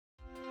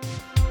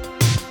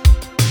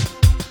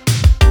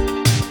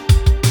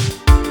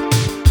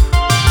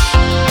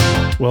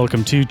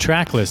Welcome to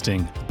Track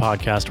Listing, the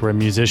podcast where a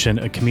musician,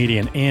 a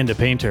comedian, and a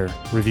painter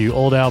review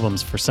old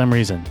albums for some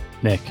reason.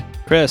 Nick.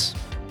 Chris.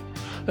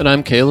 And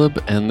I'm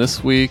Caleb, and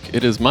this week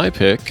it is my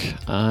pick.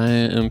 I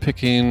am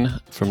picking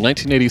from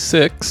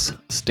 1986,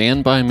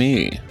 Stand By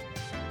Me.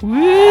 Woo!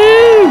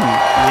 Yeah!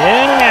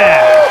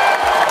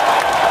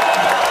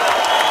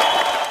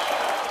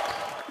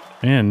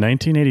 Man,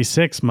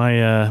 1986,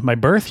 my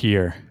birth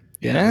year.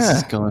 Yeah, this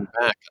is going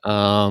back.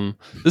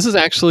 This is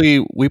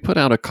actually, we put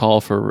out a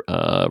call for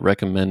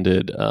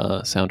recommended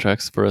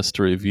soundtracks for us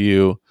to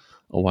review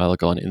a while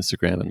ago on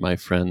Instagram, and my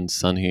friend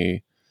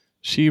Sunhee,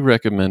 she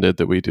recommended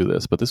that we do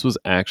this, but this was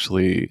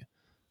actually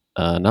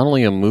not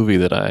only a movie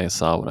that I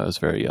saw when I was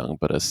very young,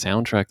 but a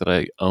soundtrack that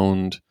I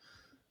owned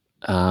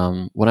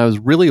when I was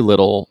really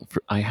little.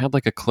 I had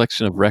like a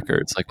collection of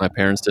records. Like my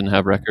parents didn't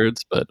have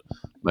records, but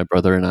my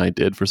brother and I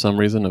did for some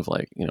reason.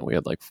 We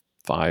had like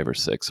 5 or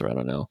 6, or I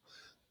don't know.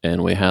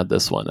 And we had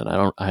this one, and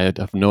I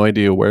have no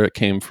idea where it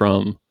came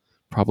from.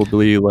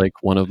 Probably like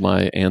one of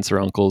my aunts or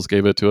uncles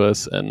gave it to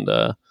us, and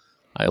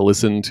I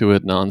listened to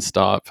it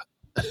nonstop.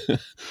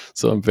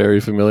 So I'm very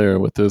familiar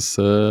with this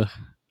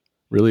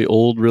really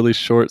old, really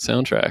short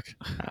soundtrack.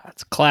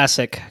 It's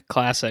classic.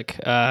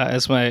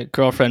 As my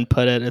girlfriend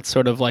put it, it's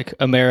sort of like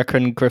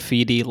American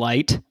Graffiti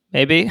light,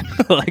 maybe.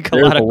 Like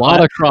There's a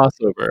lot of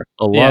crossover.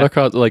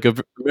 Like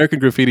American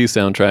Graffiti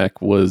soundtrack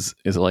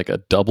is it like a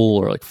double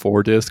or like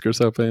 4 disc or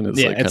something? It's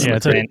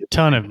it's a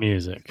ton of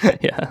music.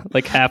 Yeah,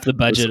 like half the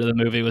budget of the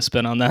movie was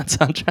spent on that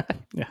soundtrack.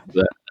 Yeah,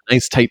 a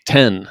nice tight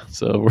 10.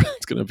 So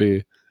it's going to be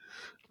a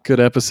good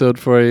episode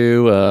for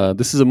you.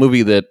 This is a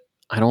movie that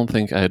I don't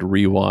think I had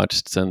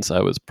rewatched since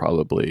I was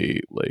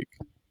probably like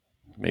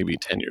maybe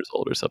 10 years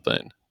old or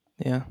something.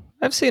 Yeah,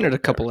 I've seen it a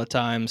couple of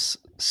times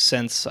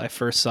since I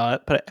first saw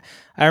it, but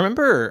I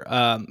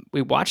remember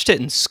we watched it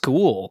in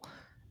school,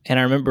 and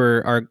I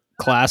remember our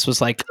class was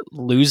like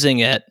losing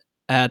it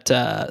at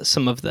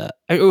some of the.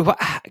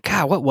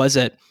 God, what was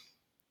it?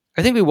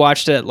 I think we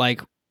watched it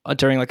like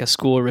during like a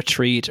school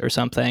retreat or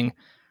something,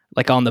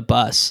 like on the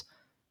bus.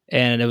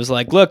 And it was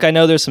like, look, I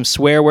know there's some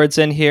swear words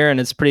in here and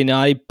it's pretty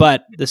naughty,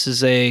 but this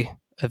is a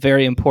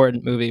very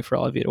important movie for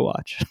all of you to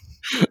watch.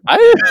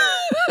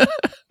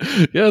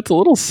 Yeah, it's a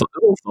little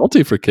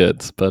salty for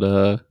kids, but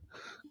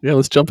yeah,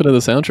 let's jump into the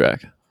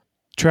soundtrack.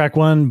 Track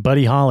 1,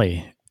 Buddy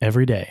Holly,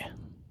 Every Day.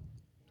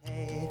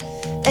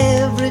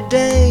 Every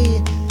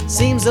day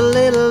seems a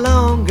little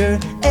longer.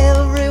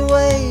 Every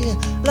way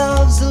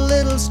love's a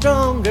little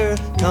stronger.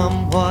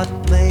 Come what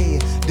may,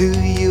 do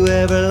you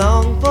ever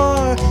long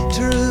for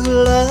true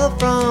love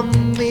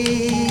from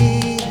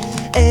me?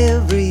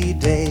 Every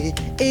day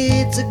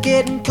it's a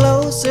getting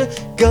closer,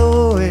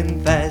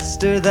 going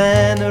faster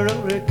than a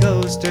roller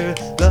coaster.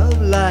 Love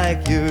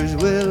like yours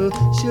will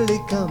surely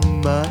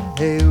come my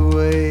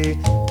way.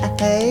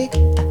 Hey,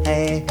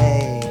 hey,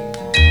 hey.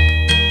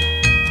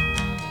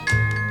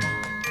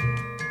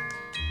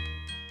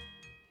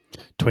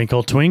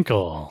 Twinkle,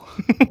 Twinkle.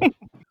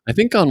 I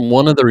think on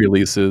one of the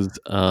releases,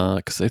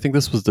 because I think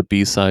this was the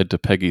B-side to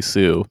Peggy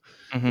Sue,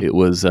 it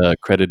was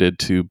credited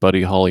to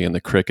Buddy Holly and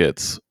the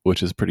Crickets,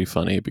 which is pretty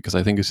funny because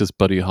I think it's just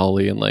Buddy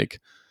Holly and like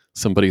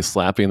somebody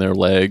slapping their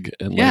leg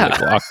and like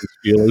a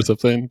glockenspiel or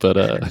something. But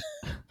I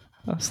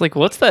was like,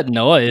 what's that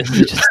noise?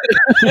 Just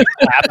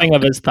clapping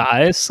of his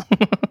thighs?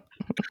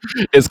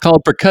 It's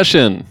called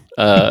percussion.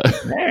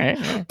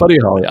 Right. Buddy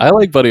Holly. I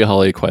like Buddy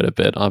Holly quite a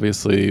bit.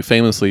 Obviously,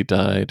 famously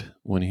died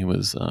when he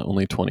was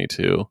only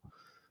 22.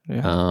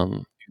 Yeah.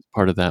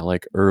 Part of that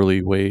like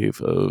early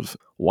wave of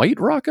white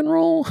rock and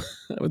roll,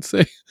 I would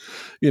say.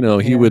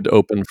 He would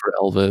open for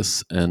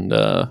Elvis, and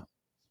I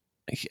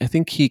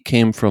think he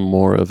came from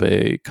more of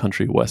a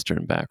country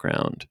western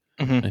background,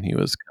 and he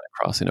was kind of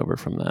crossing over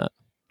from that.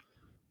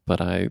 But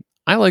I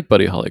like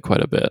Buddy Holly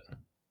quite a bit.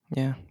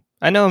 Yeah,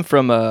 I know him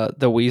from the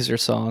Weezer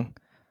song.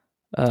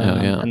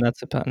 And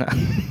that's about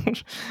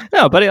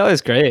no, Buddy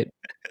Holly's great.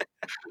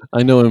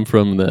 I know him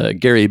from the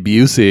Gary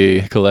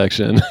Busey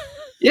collection.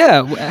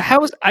 Yeah,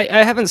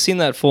 I haven't seen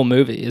that full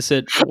movie. Is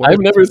it? I've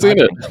never seen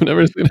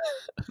it.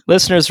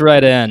 Listeners,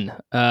 write in.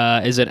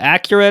 Is it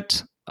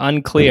accurate?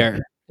 Unclear.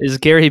 Is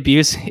Gary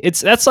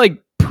Busey? That's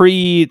like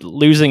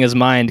pre-losing his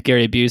mind,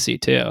 Gary Busey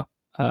too.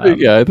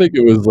 Yeah, I think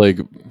it was like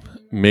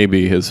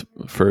maybe his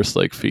first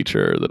like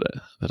feature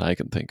that I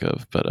can think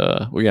of.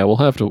 But we'll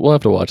have to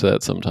watch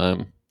that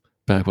sometime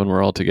back when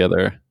we're all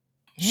together.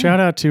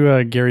 Shout out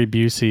to Gary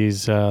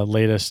Busey's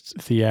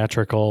latest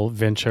theatrical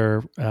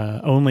venture,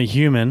 Only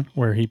Human,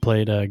 where he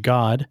played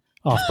God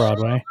off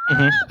Broadway.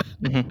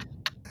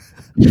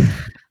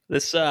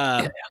 This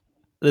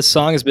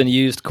song has been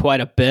used quite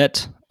a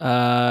bit.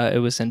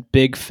 It was in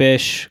Big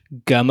Fish,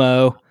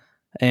 Gummo,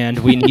 and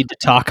We Need to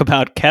Talk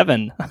About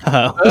Kevin.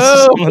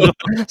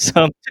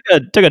 So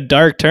took a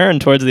dark turn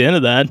towards the end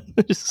of that.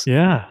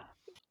 Yeah.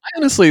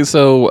 Honestly,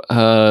 so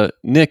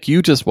Nick,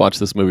 you just watched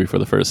this movie for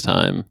the first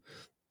time.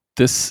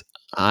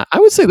 I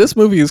would say this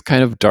movie is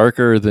kind of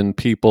darker than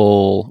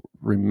people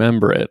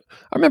remember it.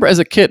 I remember as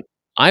a kid,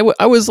 I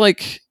was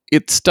like,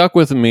 it stuck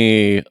with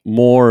me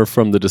more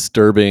from the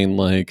disturbing,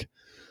 like,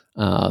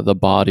 the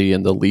body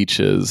and the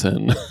leeches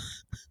and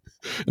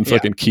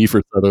fucking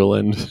Kiefer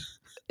Sutherland.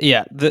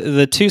 Yeah,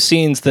 the two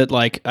scenes that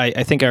like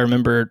I think I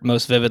remember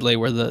most vividly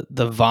were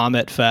the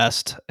vomit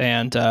fest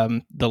and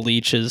the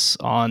leeches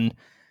on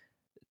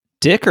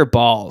dick or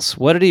balls.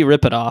 What did he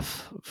rip it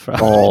off from?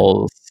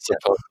 Balls,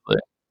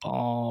 supposedly.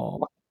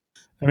 Ball.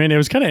 I mean, it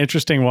was kind of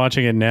interesting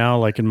watching it now,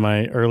 like in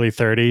my early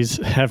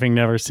 30s, having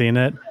never seen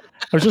it.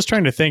 I was just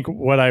trying to think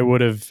how I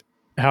would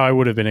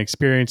have been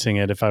experiencing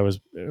it if I was,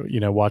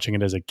 watching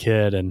it as a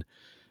kid, and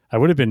I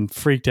would have been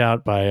freaked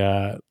out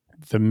by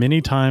the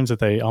many times that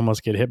they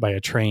almost get hit by a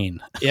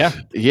train. Yeah.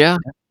 Yeah.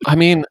 I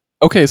mean,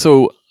 okay,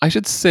 so I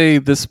should say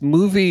this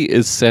movie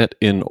is set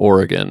in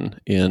Oregon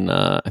in,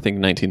 I think,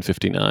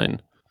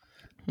 1959.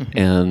 Mhm.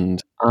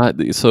 And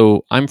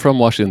so I'm from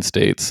Washington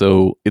State,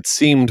 so it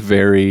seemed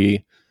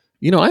very,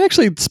 I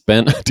actually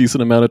spent a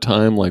decent amount of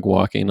time like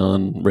walking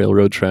on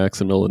railroad tracks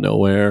in the middle of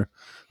nowhere,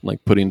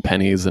 like putting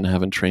pennies and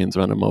having trains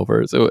run them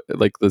over. So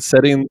like the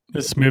setting,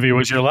 This movie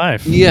was your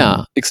life.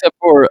 yeah, except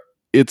for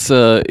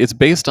it's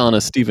based on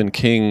a Stephen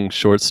King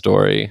short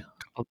story.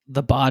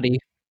 The body.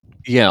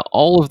 Yeah,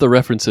 all of the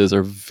references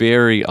are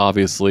very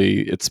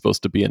obviously it's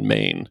supposed to be in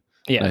Maine.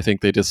 Yeah. And I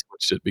think they just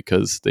switched it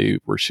because they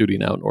were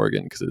shooting out in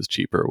Oregon because it was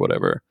cheaper or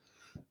whatever.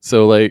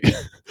 So like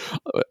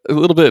a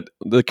little bit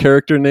the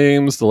character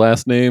names, the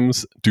last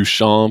names,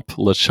 Duchamp,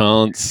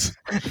 Lachance,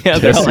 Yeah,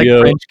 they're all like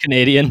Tessio. French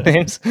Canadian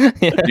names. Yeah.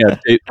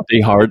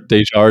 yeah,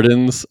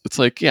 Desjardins. It's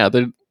like, yeah,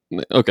 they're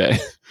okay.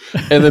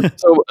 And then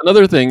so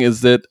another thing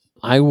is that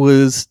I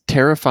was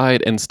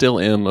terrified and still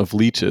am of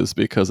leeches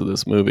because of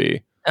this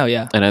movie. Oh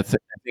yeah. And I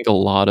think a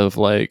lot of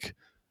like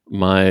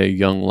my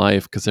young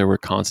life, because there were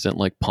constant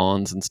like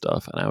ponds and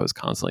stuff, and I was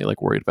constantly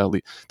like worried about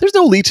there's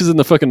no leeches in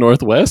the fucking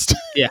Northwest.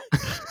 Yeah.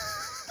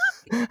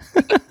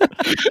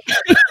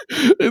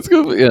 It's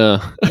good.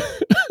 Yeah.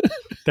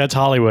 That's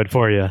Hollywood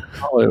for you.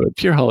 Hollywood,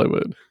 pure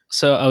Hollywood.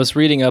 So I was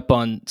reading up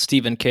on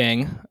Stephen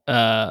King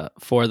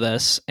for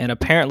this, and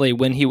apparently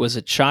when he was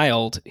a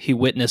child, he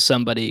witnessed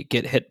somebody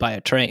get hit by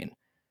a train,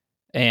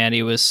 and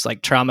he was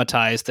like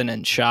traumatized and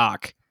in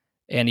shock,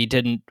 and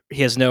he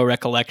has no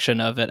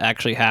recollection of it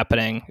actually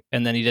happening,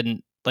 and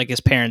then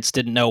his parents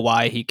didn't know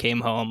why he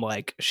came home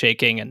like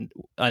shaking and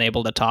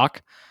unable to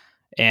talk,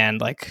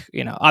 and like,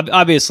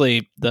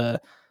 obviously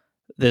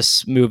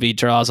this movie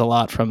draws a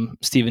lot from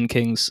Stephen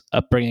King's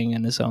upbringing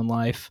in his own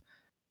life.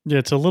 Yeah,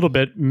 it's a little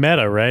bit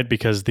meta, right?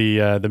 Because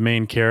the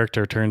main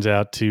character turns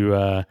out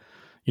to,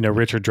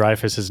 Richard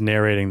Dreyfuss is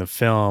narrating the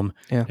film,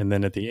 Yeah. and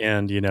then at the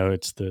end,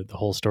 it's the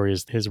whole story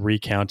is his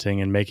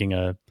recounting and making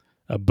a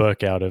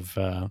book out of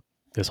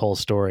this whole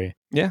story.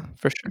 Yeah,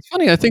 for sure. It's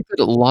funny. I think that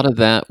a lot of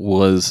that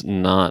was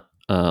not.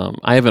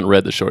 I haven't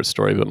read the short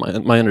story, but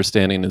my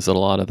understanding is that a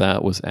lot of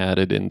that was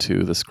added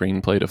into the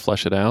screenplay to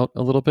flesh it out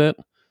a little bit.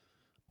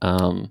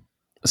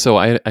 So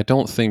I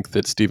don't think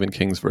that Stephen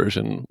King's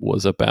version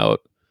was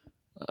about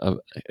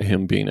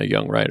him being a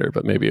young writer,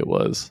 but maybe it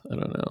was. I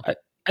don't know.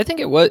 I think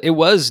it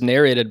was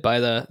narrated by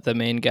the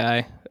main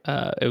guy.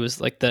 It was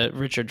like the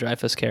Richard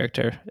Dreyfuss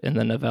character in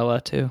the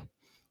novella too.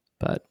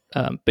 But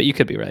you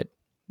could be right.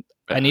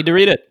 I need to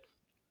read it.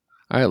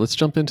 All right, let's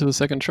jump into the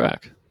second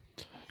track.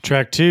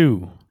 Track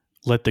 2,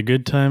 Let the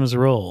Good Times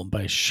Roll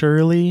by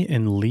Shirley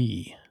and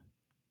Lee.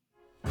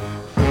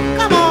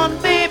 Come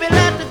on, baby,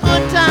 let the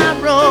good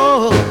time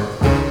roll.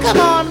 Come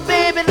on,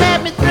 baby,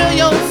 let me thrill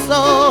your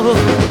soul.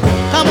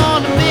 Come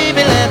on,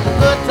 baby, let the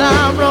good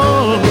time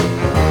roll.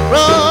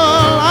 Roll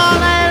all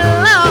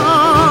night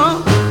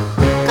long.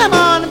 Come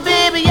on,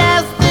 baby,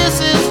 yes, this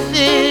is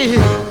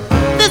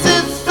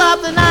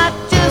something I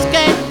just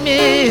can't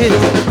miss.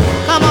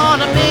 Come on,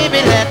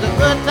 baby, let the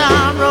good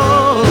time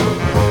roll.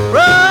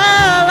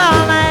 Roll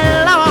all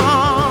night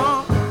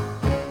long.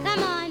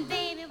 Come on,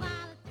 baby, while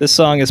This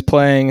song is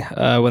playing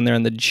when they're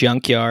in the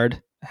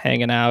junkyard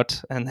hanging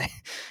out, and they,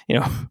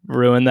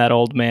 ruin that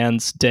old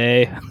man's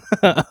day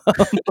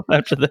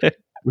after they.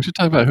 We should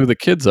talk about who the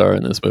kids are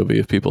in this movie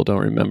if people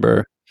don't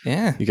remember.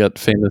 Yeah. You got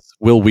famous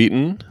Will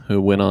Wheaton, who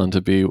went on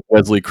to be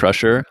Wesley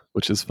Crusher,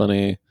 which is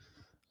funny.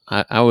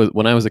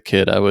 When I was a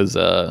kid, I was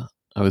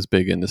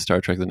big into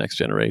Star Trek: The Next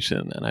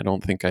Generation, and I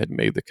don't think I had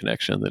made the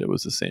connection that it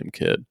was the same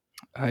kid.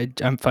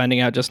 I'm finding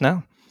out just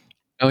now.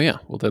 Oh yeah,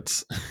 well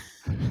that's.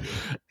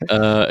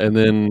 And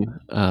then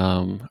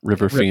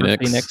River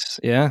Phoenix.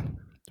 Yeah.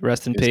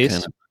 Rest in is peace.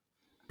 kind of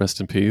rest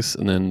in peace.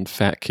 And then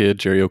Fat Kid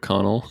Jerry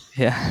O'Connell.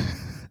 Yeah.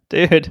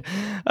 Dude.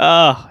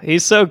 Oh,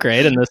 he's so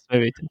great in this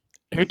movie.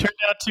 Who turned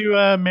out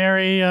to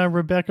marry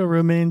Rebecca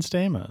Romaine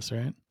Stamos,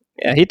 right?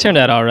 Yeah, he turned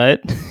out all right.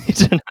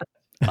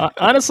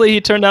 Honestly,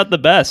 he turned out the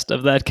best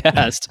of that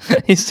cast.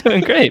 He's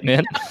doing great,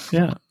 man.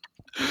 Yeah.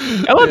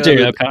 I love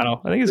Jerry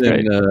O'Connell. I think he's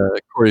great. And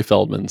Corey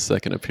Feldman's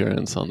second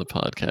appearance on the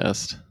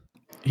podcast.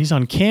 He's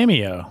on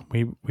Cameo.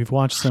 We've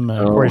watched some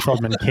Corey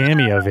Feldman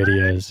Cameo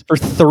videos. For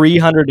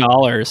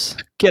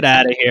 $300. Get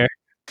out of here.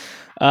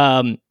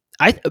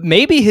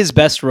 Maybe his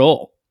best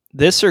role.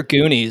 This or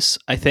Goonies,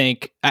 I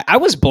think. I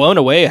was blown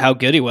away how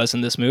good he was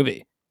in this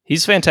movie.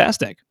 He's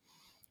fantastic.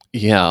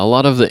 Yeah, a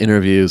lot of the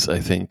interviews, I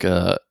think,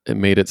 it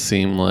made it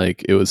seem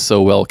like it was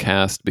so well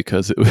cast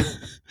because it was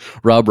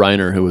Rob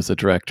Reiner, who was the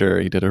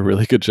director. He did a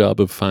really good job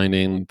of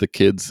finding the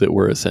kids that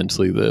were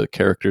essentially the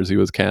characters he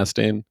was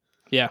casting.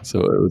 Yeah. So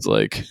it was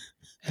like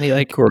And he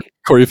like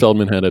Corey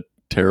Feldman had a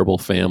terrible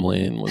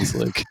family and was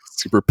like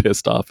super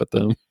pissed off at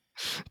them.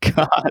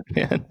 God,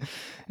 man.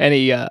 And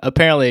he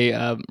apparently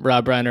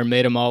Rob Reiner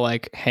made them all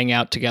like hang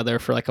out together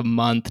for like a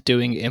month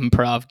doing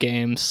improv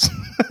games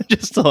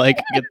just to like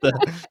get the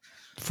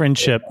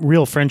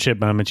Real friendship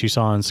moments you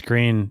saw on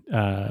screen.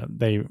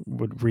 They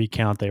would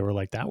recount. They were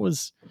like, that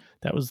was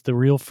the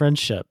real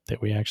friendship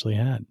that we actually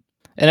had.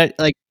 And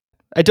I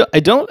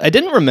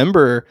didn't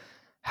remember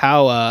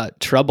how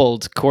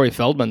troubled Corey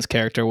Feldman's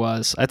character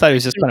was. I thought he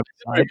was just kind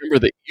I don't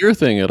remember the ear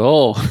thing at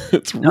all.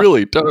 It's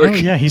really dark. Oh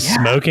yeah, he's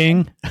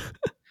smoking.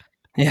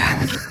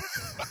 yeah.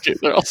 Okay,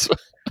 they're also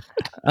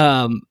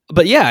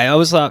But yeah, I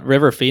always thought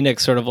River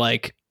Phoenix sort of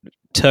like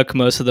took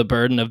most of the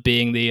burden of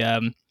being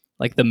the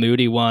like the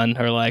moody one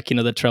or like, you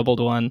know, the troubled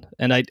one.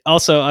 And I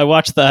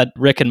watched that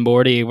Rick and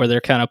Morty where they're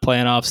kind of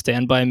playing off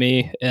Stand By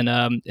Me in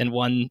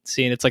one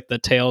scene. It's like the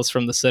Tales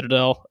from the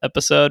Citadel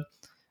episode.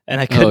 And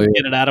I couldn't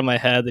get it out of my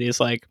head that he's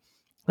like,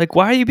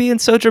 why are you being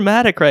so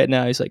dramatic right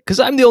now? He's like,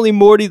 because I'm the only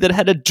Morty that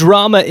had a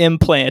drama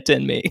implant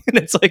in me. And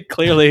it's like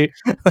clearly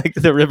like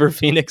the River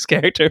Phoenix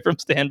character from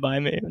Stand By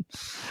Me.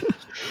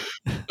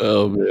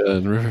 Oh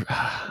man,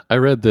 I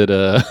read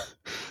that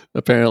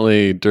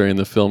apparently during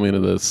the filming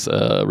of this,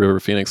 River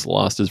Phoenix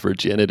lost his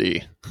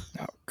virginity.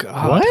 Oh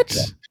God!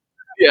 What?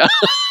 Yeah,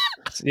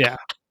 Yeah.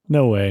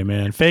 No way,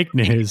 man. Fake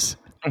news.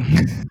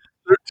 13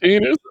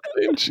 or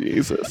something.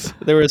 Jesus.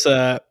 There was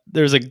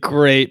a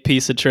great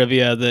piece of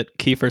trivia that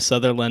Kiefer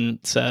Sutherland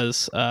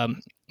says.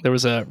 There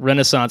was a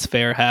Renaissance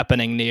fair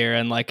happening near,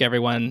 and like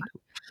everyone,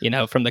 you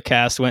know, from the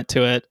cast went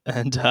to it,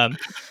 and then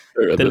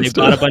they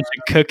bought a bunch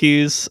of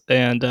cookies,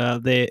 and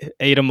they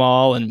ate them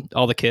all, and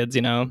all the kids,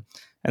 you know,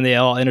 and they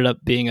all ended up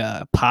being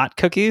pot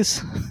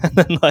cookies, and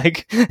then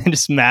like and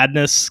just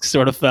madness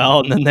sort of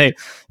fell, and then they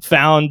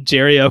found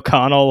Jerry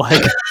O'Connell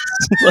like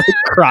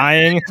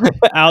crying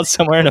out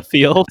somewhere in a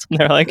field, and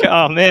they're like,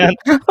 "Oh man."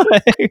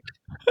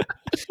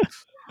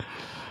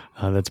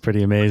 Oh, that's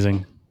pretty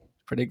amazing.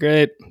 Pretty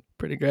great.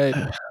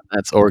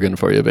 That's Oregon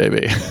for you,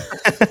 baby.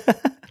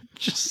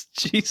 Just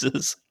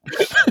Jesus.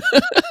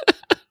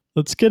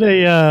 Let's get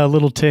a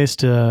little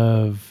taste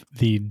of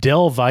the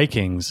Dell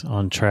Vikings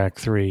on track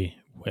 3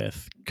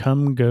 with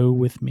Come Go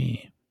With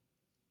Me.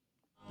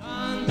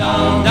 Well,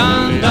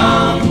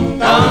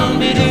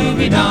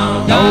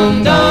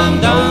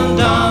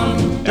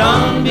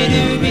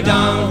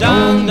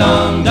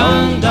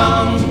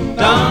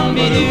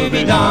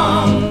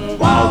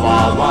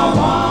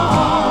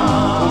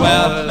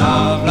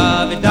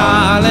 lovey,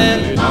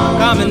 darling,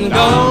 come and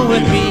go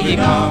with me.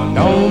 Come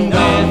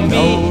with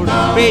me,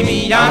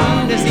 baby,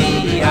 yonder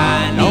sea.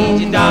 I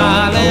need you,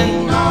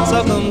 darling,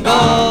 so come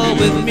go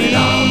with me.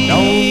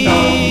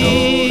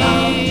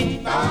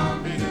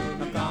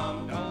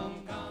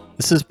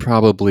 This is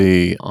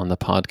probably on the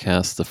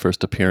podcast the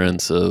first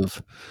appearance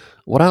of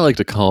what I like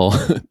to call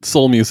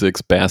soul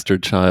music's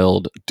bastard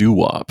child,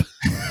 doo-wop.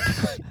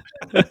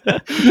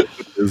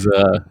 Is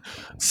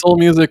soul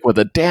music with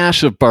a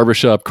dash of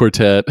barbershop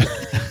quartet.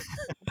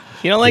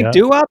 You don't like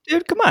doo-wop,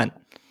 dude? Come on.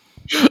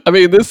 I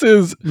mean, this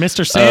is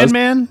Mr.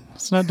 Sandman?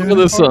 It's not doing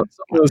some of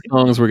the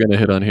songs we're going to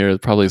hit on here are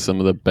probably some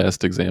of the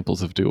best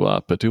examples of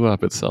doo-wop. But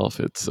doo-wop itself,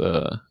 it's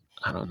I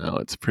don't know,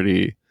 it's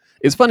pretty.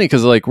 It's funny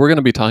because like we're going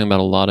to be talking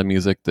about a lot of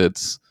music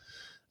that's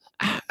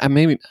I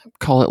maybe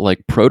call it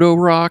like proto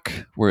rock,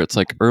 where it's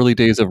like early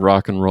days of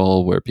rock and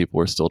roll, where people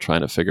were still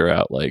trying to figure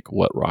out like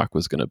what rock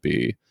was going to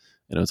be,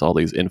 and it's all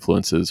these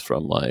influences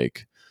from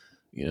like,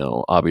 you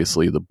know,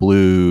 obviously the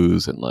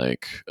blues and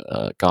like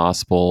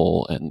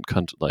gospel and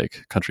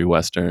country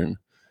western,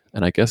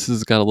 and I guess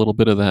it's got a little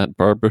bit of that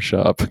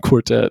barbershop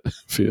quartet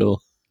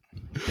feel.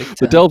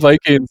 The Dell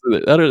Vikings,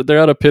 they're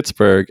out of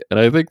Pittsburgh, and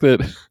I think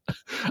that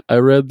I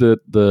read that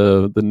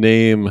the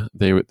name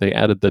they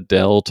added the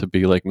Dell to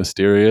be like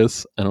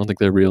mysterious. I don't think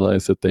they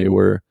realized that they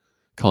were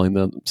calling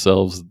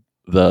themselves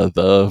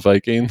the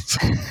Vikings.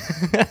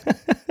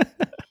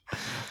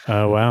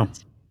 Oh wow!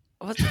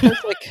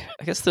 There's like,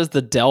 I guess there's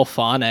the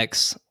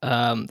Delphonics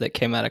that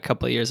came out a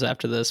couple of years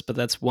after this, but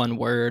that's one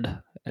word.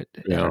 I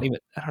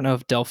don't know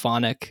if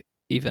Delphonic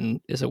even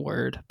is a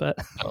word, but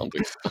I don't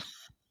think so.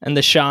 And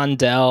the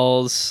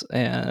Shondells,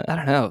 and I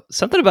don't know,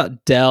 something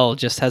about Dell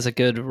just has a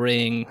good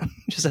ring,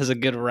 just has a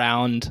good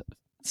round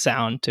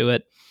sound to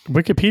it.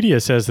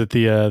 Wikipedia says that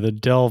the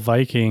Dell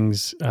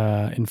Vikings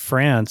in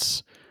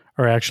France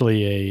are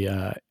actually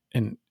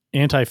an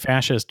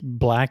anti-fascist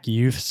black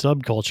youth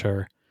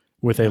subculture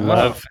with a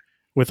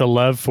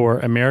love for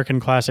American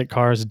classic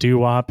cars,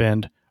 doo-wop,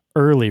 and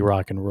early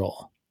rock and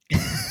roll.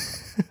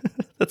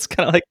 That's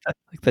kind of like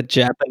the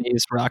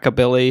Japanese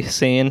rockabilly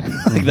scene,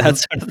 like that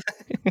sort of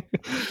thing.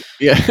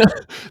 Yeah,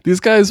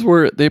 these guys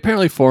they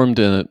apparently formed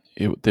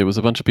there was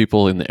a bunch of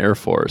people in the Air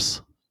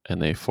Force,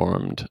 and they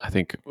formed, I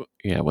think,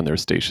 when they were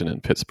stationed in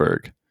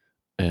Pittsburgh,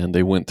 and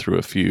they went through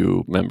a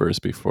few members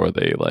before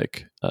they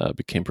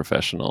became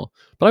professional.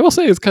 But I will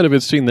say it's kind of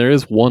interesting. There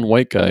is one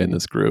white guy in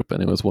this group,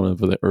 and it was one of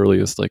the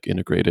earliest like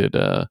integrated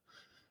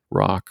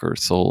rock or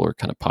soul or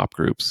kind of pop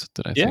groups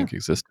that I think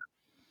existed.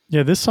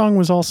 Yeah, this song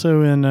was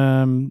also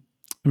in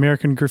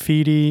American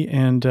Graffiti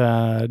and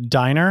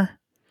Diner.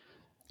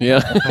 Yeah.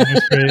 That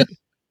was great.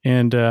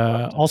 And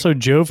also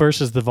Joe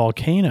versus the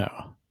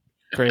Volcano.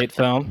 Great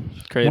film.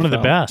 Great One of the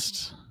film.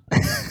 best.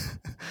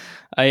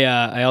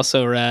 I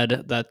also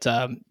read that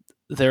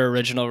their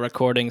original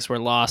recordings were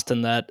lost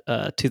in that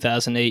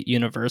 2008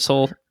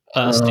 Universal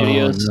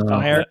Studios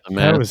fire.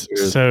 That was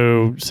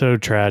so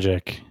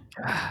tragic.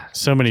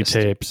 So many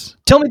tapes.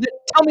 Tell me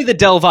the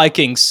Dell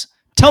Vikings.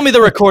 Tell me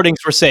the recordings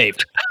were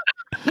saved.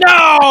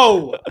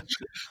 No,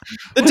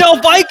 the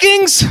Dell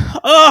Vikings.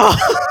 Oh,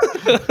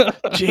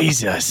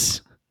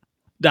 Jesus.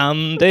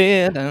 dum,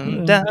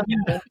 dum, dum.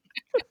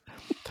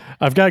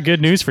 I've got good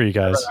news for you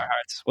guys.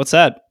 What's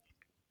that?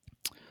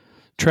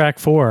 Track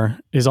 4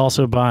 is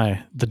also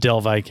by the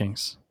Dell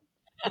Vikings.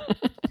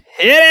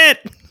 Hit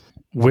it.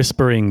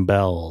 Whispering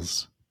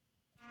Bells.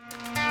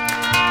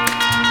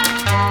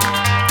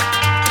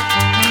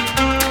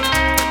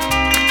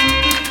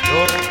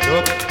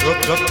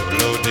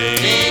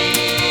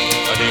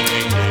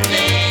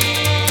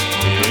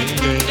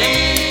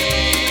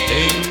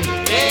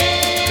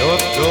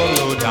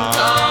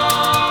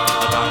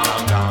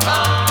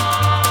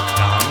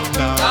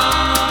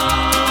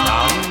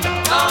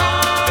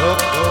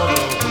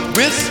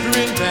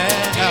 Whispering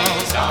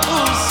bells,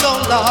 oh so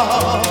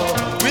long.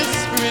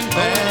 Whispering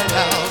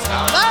bells,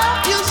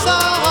 love you so.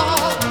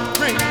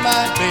 Bring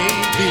my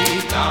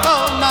baby,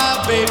 oh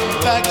my baby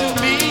back to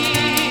me.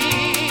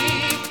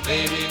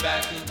 Baby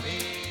back to me.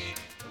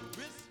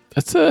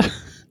 It's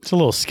a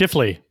little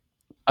skiffly.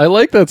 I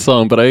like that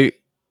song, but I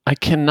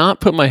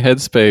cannot put my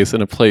headspace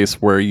in a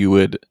place where you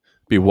would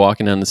be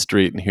walking down the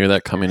street and hear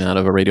that coming out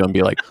of a radio and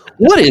be like,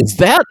 what is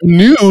that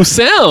new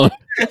sound?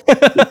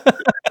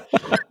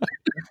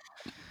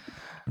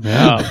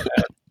 Yeah.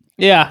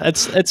 Yeah,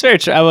 it's very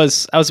true. I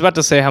was about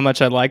to say how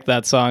much I like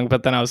that song,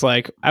 but then I was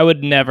like, I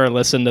would never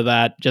listen to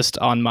that just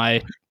on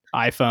my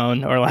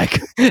iPhone or like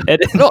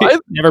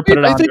never put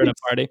it on during a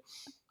party.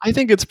 I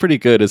think it's pretty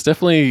good.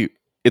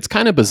 It's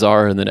kind of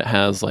bizarre in that it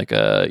has like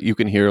you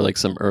can hear like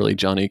some early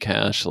Johnny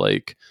Cash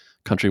like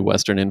country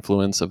western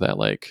influence of that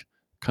like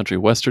country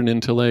western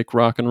into like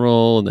rock and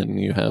roll, and then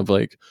you have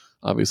like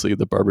obviously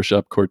the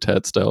barbershop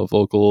quartet style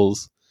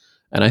vocals.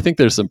 And I think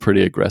there's some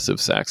pretty aggressive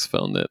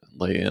saxophone that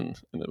lay in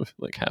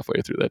like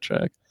halfway through that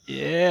track.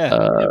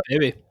 Yeah,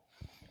 maybe.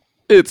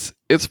 It's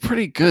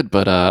pretty good,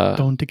 but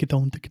Don't tick it,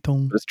 don't tick it,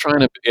 don't. it's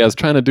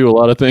trying to do a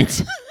lot of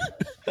things.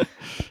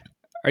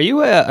 Are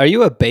you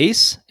a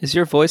bass? Is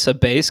your voice a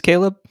bass,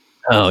 Caleb?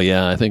 Oh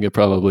yeah, I think it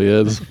probably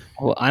is.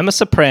 Well, I'm a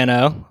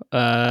soprano.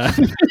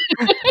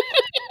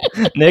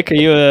 Nick, are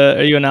you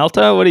an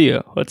alto? What are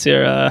you? What's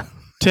your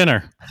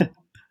Tenor.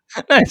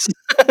 Nice.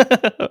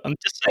 I'm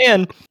just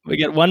saying, we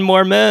get one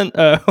more man,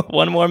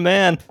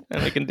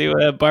 and we can do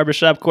a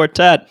barbershop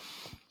quartet.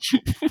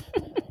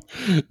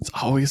 It's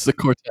always the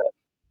quartet.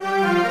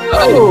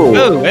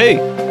 Oh, hey.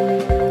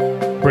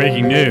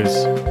 Breaking news.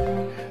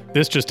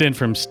 This just in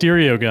from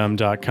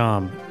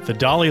stereogum.com. The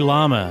Dalai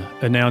Lama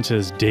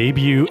announces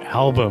debut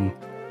album,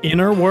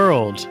 Inner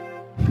World.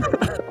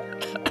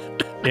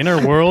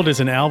 Inner World is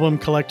an album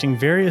collecting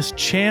various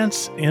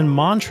chants and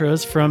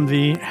mantras from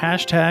the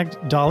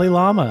hashtag Dalai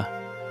Lama,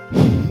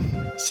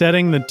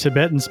 setting the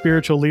Tibetan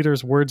spiritual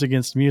leader's words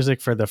against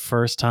music for the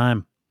first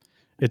time.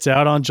 It's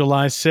out on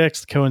July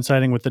 6th,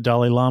 coinciding with the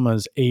Dalai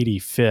Lama's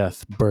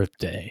 85th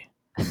birthday.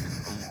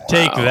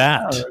 Take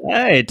that.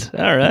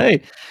 All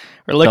right.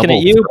 We're looking Double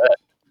at you, threat.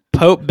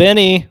 Pope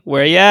Benny.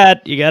 Where you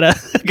at? You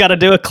gotta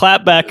do a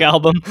clapback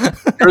album.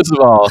 First of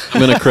all, I'm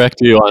going to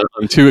correct you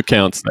on two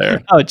accounts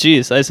there. Oh,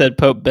 geez, I said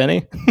Pope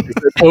Benny.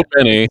 Pope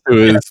Benny,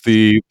 who is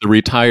the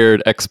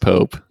retired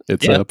ex-pope.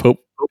 It's Yeah. Pope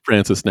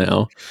Francis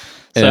now.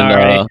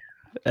 Sorry.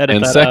 Edit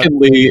And that out.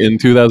 secondly, in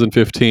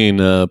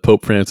 2015,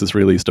 Pope Francis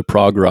released a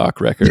prog rock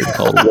record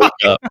called Wake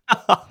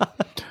Up.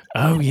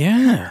 Oh,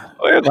 yeah.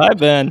 Where have I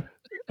been?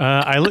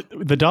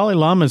 The Dalai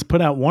Lama's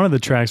put out one of the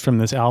tracks from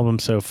this album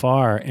so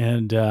far,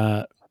 and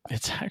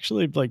it's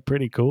actually like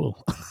pretty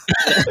cool.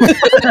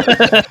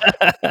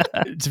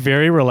 It's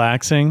very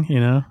relaxing, you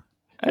know.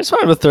 I just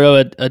wanted to throw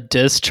a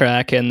diss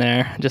track in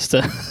there just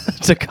to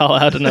to call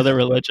out another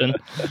religion.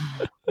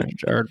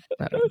 Or,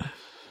 I don't know.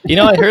 You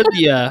know, I heard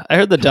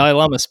the Dalai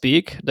Lama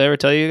speak. Did I ever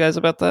tell you guys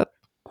about that?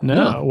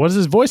 No, what does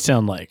his voice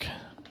sound like?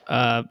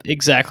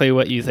 Exactly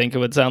what you think it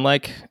would sound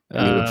like.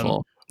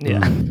 Beautiful.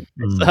 Yeah.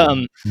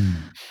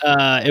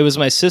 It was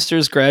my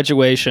sister's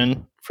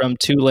graduation from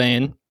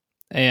Tulane,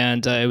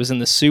 and it was in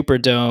the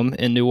Superdome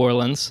in New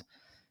Orleans,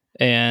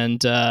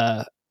 and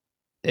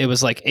it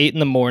was like 8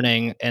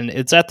 a.m, and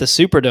it's at the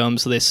Superdome,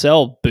 so they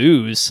sell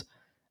booze,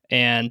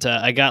 and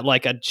I got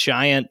like a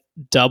giant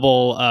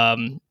double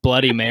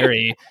Bloody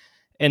Mary,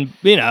 and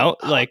you know,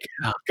 like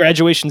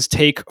graduations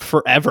take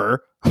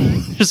forever,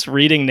 just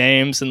reading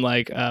names and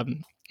like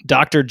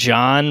Dr.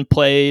 John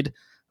played. It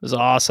was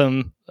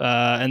awesome.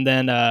 And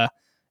then,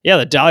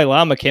 the Dalai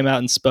Lama came out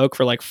and spoke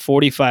for like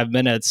 45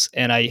 minutes,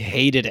 and I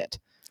hated it.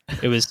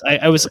 It was,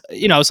 I was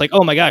like,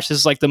 oh my gosh, this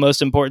is like the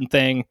most important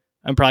thing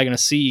I'm probably going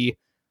to see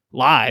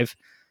live.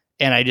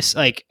 And I just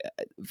like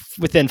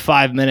within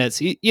 5 minutes,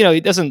 he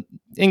doesn't,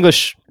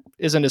 English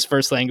isn't his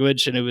first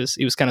language, and he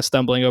was kind of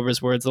stumbling over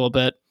his words a little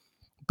bit,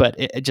 but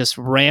it just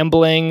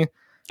rambling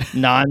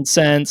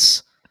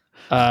nonsense.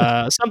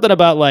 Something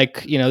about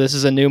like, this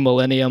is a new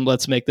millennium.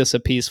 Let's make this a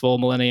peaceful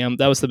millennium.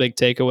 That was the big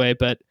takeaway,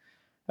 but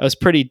I was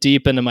pretty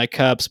deep into my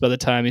cups by the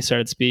time he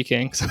started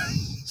speaking. So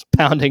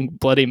pounding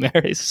Bloody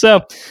Marys.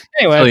 So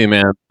anyway, tell you,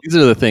 man, these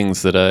are the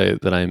things that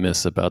I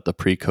miss about the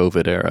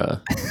pre-COVID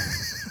era.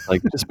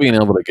 Like just being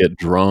able to get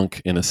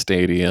drunk in a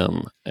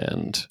stadium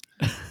and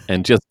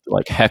just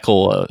like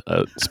heckle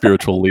a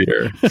spiritual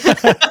leader.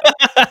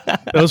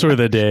 Those were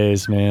the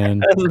days,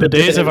 man. The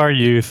days of our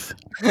youth.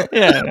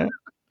 Yeah.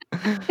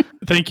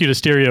 Thank you to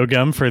Stereo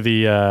Gum for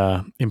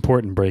the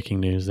important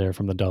breaking news there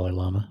from the Dalai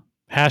Lama.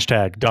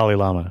 Hashtag Dalai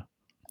Lama.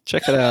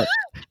 Check it out.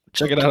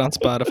 Check it out on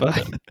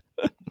Spotify.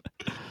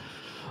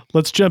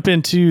 Let's jump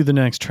into the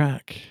next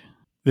track.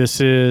 This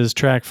is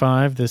track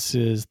 5. This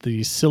is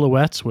the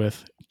Silhouettes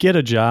with Get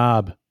a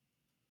Job.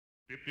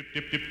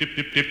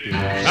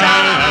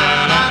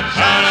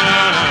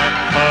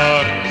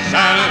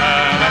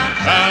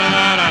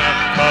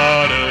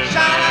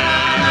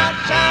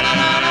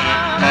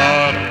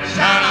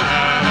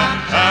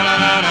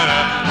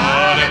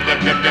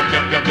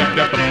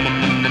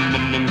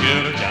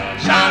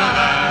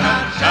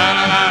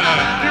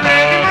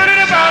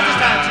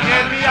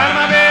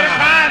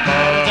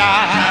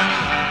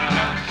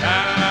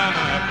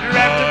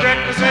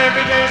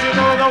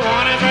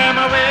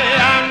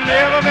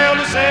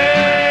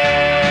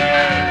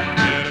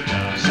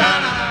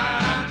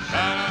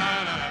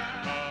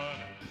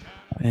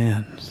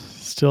 Man,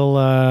 still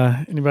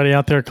anybody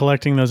out there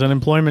collecting those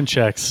unemployment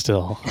checks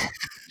still?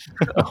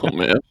 Oh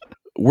man,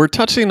 we're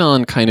touching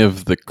on kind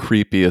of the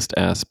creepiest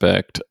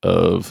aspect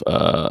of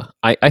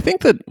I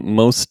think that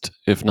most,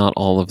 if not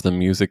all, of the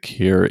music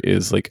here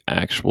is like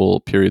actual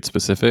period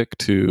specific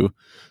to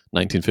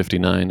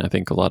 1959. I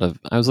think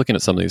I was looking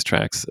at some of these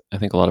tracks, I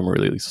think a lot of them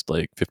were released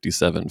like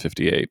 57,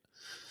 58,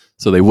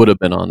 so they would have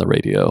been on the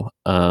radio,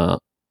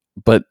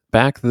 but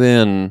back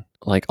then,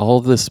 like, all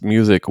of this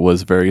music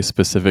was very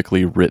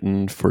specifically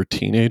written for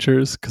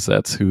teenagers because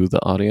that's who the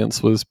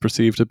audience was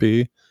perceived to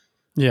be.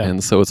 Yeah.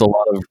 And so it's a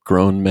lot of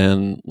grown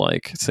men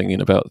like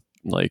singing about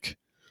like,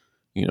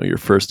 your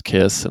first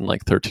kiss and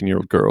like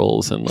 13-year-old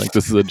girls. And like,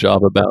 this is a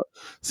job about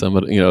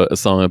somebody, a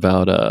song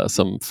about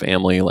some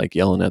family like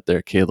yelling at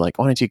their kid, like,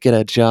 why don't you get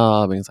a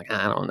job? And he's like,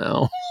 I don't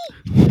know.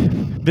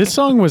 This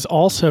song was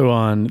also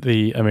on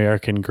the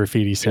American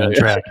Graffiti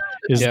soundtrack.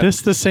 Is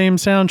this the same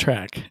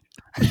soundtrack?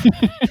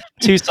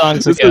 2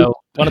 songs ago,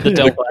 one of the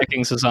Del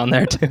Vikings was on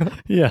there too.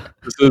 Yeah.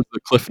 This is the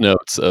Cliff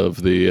Notes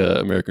of the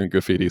American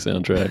Graffiti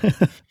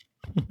soundtrack.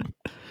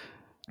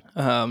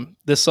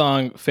 This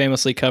song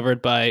famously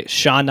covered by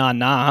Sha Na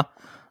Na.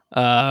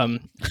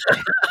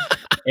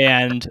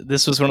 And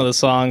this was one of the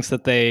songs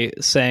that they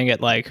sang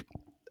at like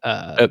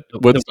at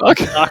Woodstock.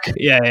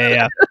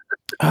 Yeah.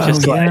 Oh,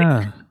 Just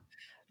yeah.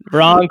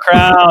 Wrong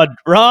crowd.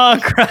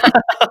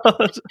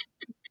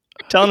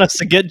 Telling us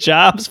to get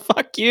jobs.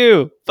 Fuck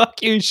you,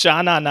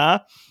 Sha Na Na.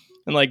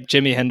 And like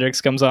Jimi Hendrix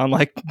comes on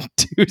like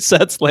 2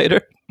 sets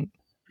later.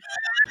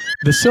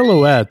 The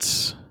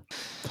Silhouettes.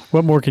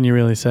 What more can you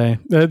really say?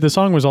 The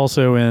song was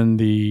also in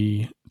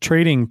the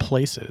Trading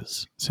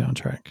Places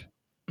soundtrack.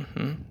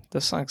 Mm-hmm.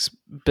 This song's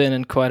been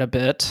in quite a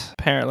bit.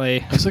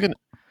 Apparently, I was looking.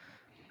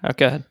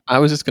 Okay. I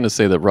was just going to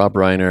say that Rob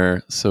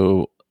Reiner,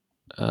 so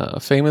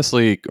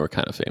famously, or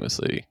kind of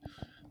famously,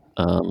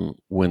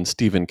 when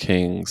Stephen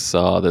King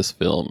saw this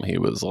film, he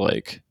was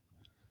like,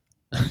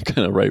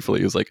 kind of rightfully,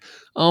 he was like,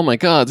 oh my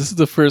God, this is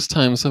the first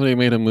time somebody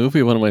made a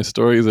movie of one of my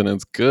stories and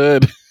it's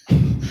good.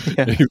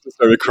 Yeah. He just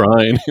started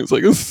crying. He was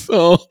like, it's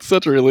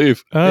such a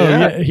relief. Oh,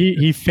 yeah.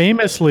 He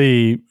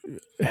famously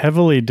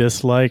heavily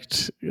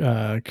disliked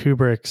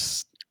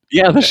Kubrick's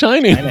The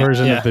Shining.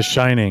 version of The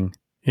Shining.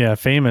 Yeah,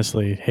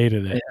 famously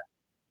hated it. Yeah.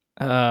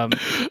 I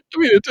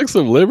mean, it took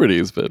some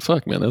liberties, but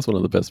fuck, man, that's one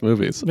of the best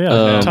movies.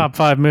 Yeah, top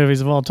 5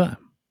 movies of all time.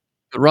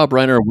 Rob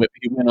Reiner,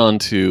 he went on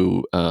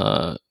to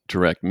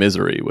direct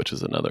Misery, which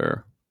is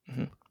another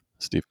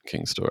Stephen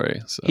King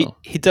story. So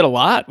he did a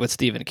lot with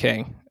Stephen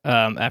King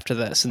after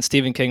this, and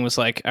Stephen King was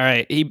like, all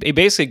right, he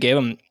basically gave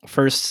him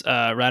first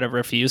right of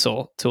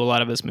refusal to a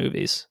lot of his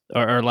movies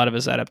or a lot of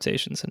his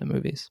adaptations into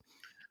movies.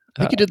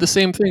 I think he did the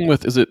same thing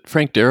with, is it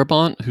Frank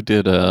Darabont who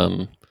did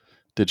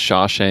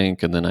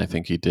Shawshank, and then I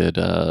think he did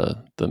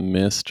The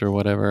Mist or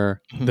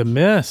whatever. The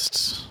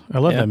Mist. I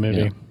love that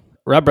movie. Yeah.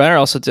 Rob Reiner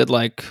also did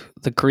like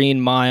The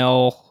Green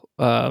Mile,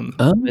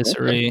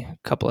 Misery, a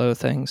couple other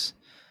things.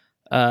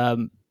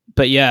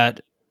 But yeah,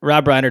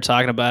 Rob Reiner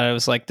talking about it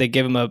was like they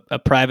gave him a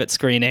private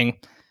screening,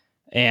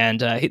 and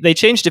they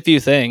changed a few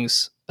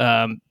things.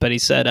 But he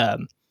said,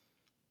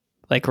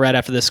 like right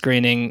after the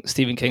screening,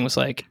 Stephen King was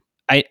like,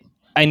 I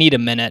need a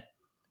minute.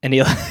 and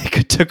he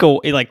like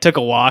took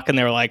a walk, and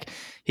they were like,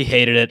 he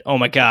hated it. Oh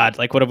my god,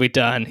 like what have we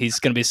done? He's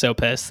gonna be so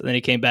pissed. And then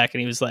he came back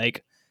and he was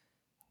like,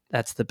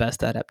 "That's the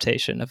best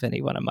adaptation of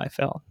any one of my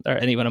film or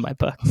any one of my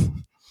books."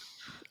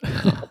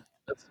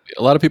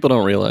 A lot of people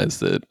don't realize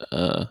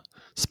that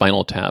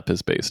Spinal Tap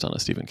is based on a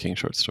Stephen King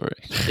short story.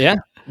 Yeah.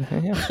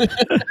 Yeah,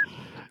 I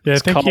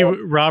It's think called-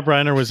 Rob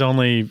Reiner was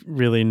only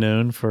really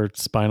known for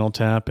Spinal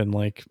Tap and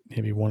like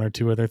maybe one or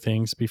two other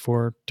things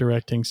before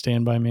directing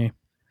Stand By Me.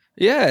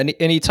 Yeah,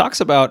 and he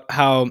talks about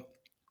how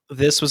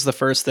this was the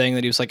first thing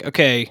that he was like,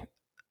 okay,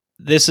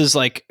 this is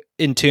like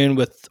in tune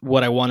with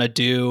what I want to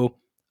do,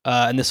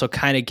 and this will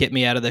kind of get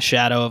me out of the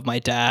shadow of my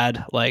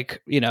dad.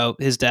 Like, you know,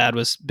 his dad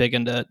was big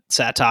into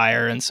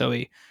satire, and so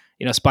he,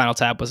 you know, Spinal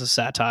Tap was a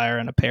satire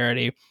and a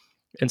parody.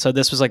 And so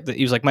this was like,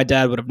 he was like, my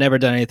dad would have never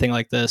done anything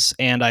like this.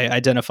 And I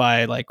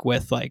identify like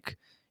with like,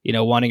 you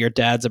know, wanting your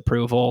dad's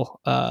approval,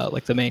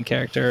 like the main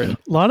character. And,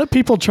 A lot of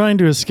people trying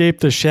to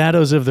escape the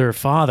shadows of their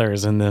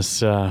fathers in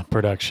this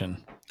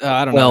production.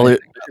 I don't know.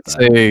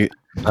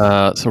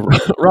 Well, so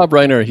Rob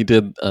Reiner, he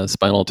did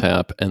Spinal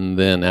Tap, and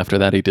then after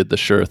that he did The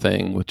Sure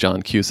Thing with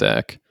John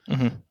Cusack,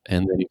 Mhm.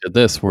 and then he did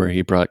this where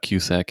he brought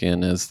Cusack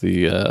in as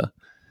the.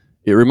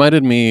 It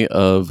reminded me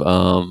of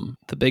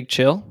The Big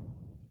Chill.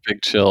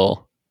 Big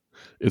Chill.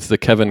 It's the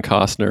Kevin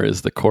Costner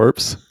is the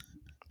corpse.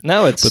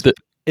 No, But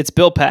it's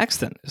Bill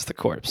Paxton is the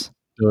corpse.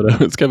 No,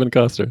 it's Kevin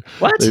Costner.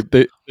 What?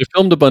 They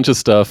filmed a bunch of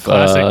stuff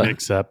Classic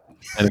mix-up.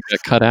 and it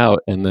got cut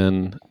out, and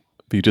then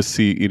you just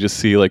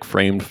see like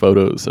framed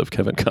photos of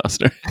Kevin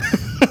Costner.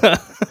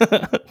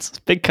 It's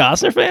big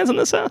Costner fans in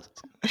this house.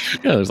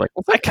 Yeah, there's like,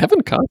 was that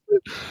Kevin Costner?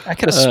 I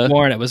could have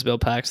sworn it was Bill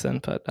Paxton,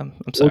 but I'm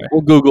sorry.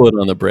 We'll Google it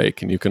on the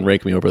break, and you can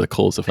rake me over the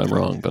coals if I'm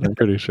wrong, but I'm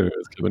pretty sure it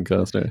was Kevin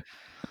Costner.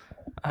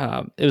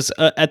 It was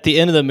at the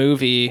end of the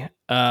movie.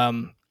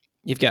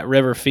 You've got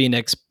River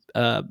Phoenix,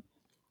 and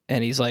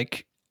he's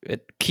like,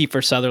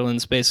 Kiefer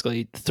Sutherland's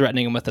basically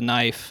threatening him with a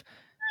knife,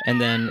 and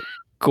then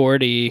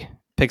Gordy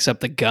picks up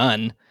the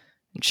gun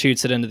and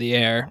shoots it into the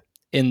air.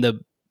 In the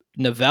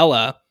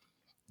novella,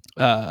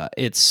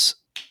 it's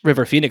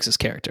River Phoenix's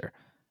character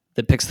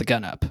that picks the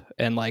gun up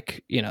and,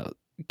 like, you know,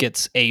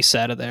 gets Ace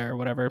out of there or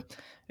whatever.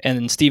 And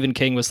then Stephen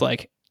King was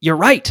like, "You're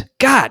right.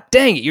 God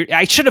dang it.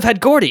 I should have had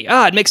Gordy.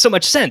 It makes so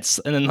much sense."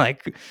 And then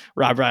like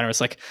Rob Reiner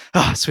was like,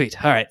 "Oh,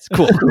 sweet. All right,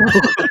 cool."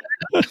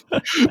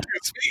 Dude,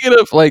 speaking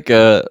of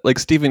like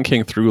Stephen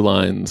King through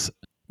lines,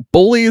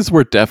 bullies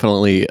were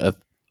definitely a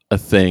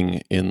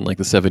thing in like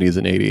the 70s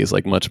and 80s,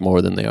 like much more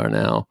than they are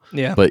now.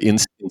 Yeah. But in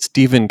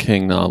Stephen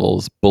King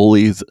novels,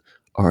 bullies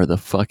are the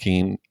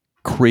fucking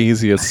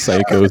craziest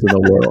psychos in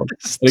the world.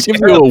 It gives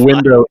you a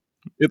window.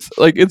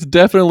 It's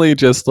definitely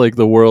just like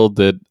the world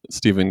that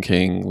Stephen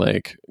King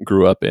like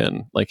grew up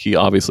in. Like he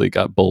obviously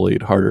got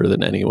bullied harder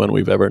than anyone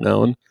we've ever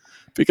known.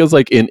 Because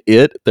like in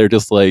it, they're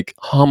just like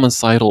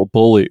homicidal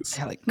bullies.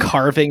 Yeah, like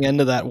carving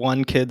into that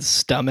one kid's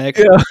stomach.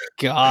 Yeah.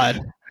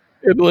 God.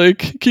 And like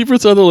Kiefer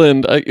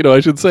Sutherland, I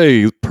should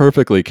say he's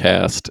perfectly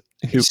cast.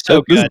 He's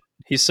so good.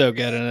 He's so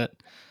good in it.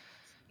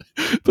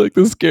 Like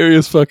the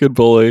scariest fucking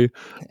bully.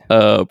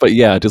 But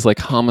yeah, just like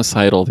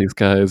homicidal, these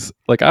guys.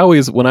 Like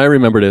when I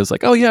remembered it, it's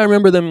like, oh yeah, I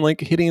remember them like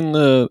hitting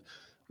the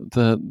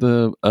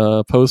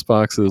post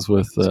boxes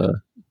with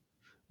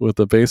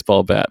a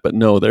baseball bat. But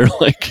no, they're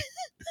like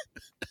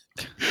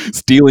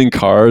stealing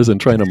cars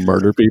and trying to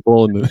murder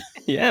people. And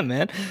Yeah,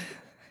 man.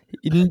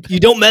 You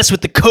don't mess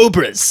with the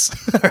cobras.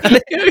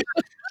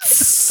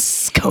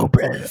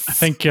 Cobras. I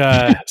think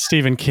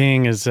Stephen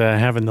King is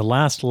having the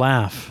last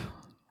laugh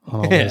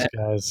on all those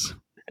guys.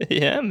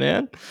 Yeah,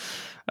 man.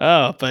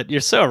 Oh, but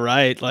you're so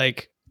right.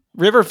 Like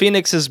River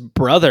Phoenix's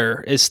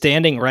brother is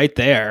standing right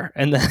there,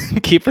 and then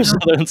Kiefer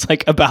Sutherland's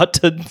like about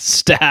to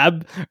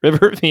stab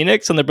River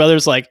Phoenix, and the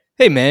brother's like,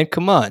 "Hey, man,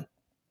 come on."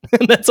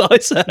 And that's all he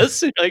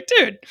says. You're like,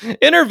 dude,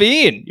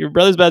 intervene. Your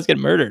brother's about to get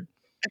murdered.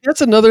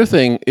 that's another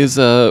thing is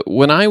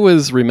when I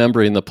was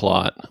remembering the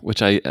plot,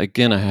 which I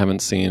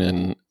haven't seen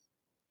in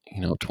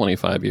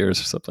 25 years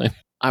or something.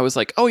 I was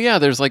like, oh yeah,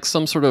 there's like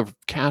some sort of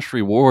cash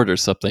reward or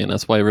something.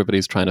 That's why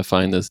everybody's trying to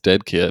find this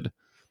dead kid.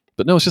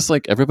 But no, it's just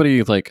like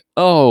everybody like,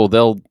 oh,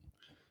 they'll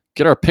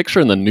get our picture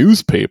in the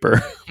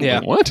newspaper. Yeah.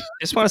 Like, what? I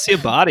just want to see a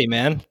body,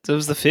 man. It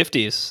was the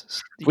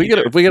 50s.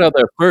 If we get out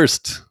there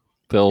first,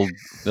 they'll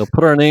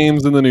put our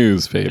names in the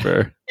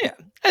newspaper. Yeah.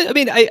 I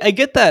mean, I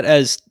get that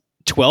as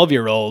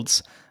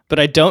 12-year-olds, but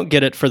I don't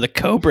get it for the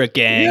Cobra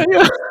Gang.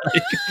 Yeah.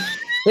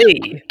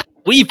 Hey,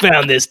 we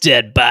found this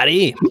dead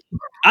body.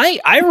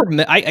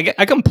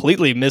 I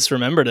completely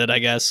misremembered it, I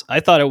guess. I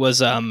thought it was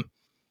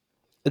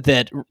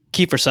that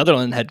Kiefer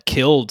Sutherland had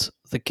killed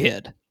the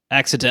kid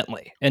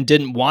accidentally and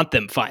didn't want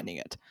them finding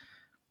it,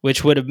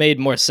 which would have made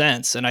more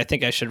sense. And I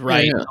think I should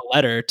write a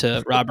letter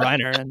to Rob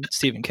Reiner and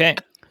Stephen King.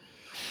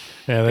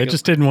 Yeah, they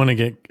just didn't want to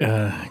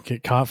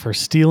get caught for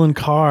stealing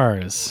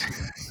cars.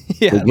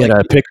 Yeah, We get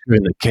our picture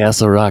in the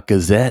Castle Rock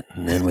Gazette,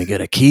 and then we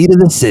get a key to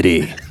the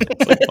city.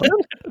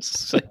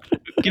 it's like,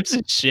 who gives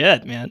a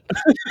shit, man.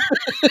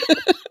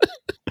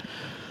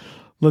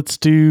 Let's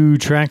do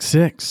track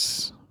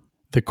 6,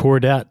 The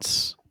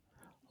Chordettes,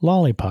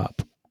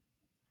 Lollipop.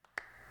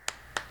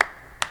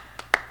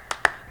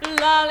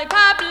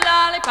 Lollipop,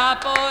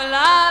 lollipop, oh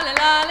lolly,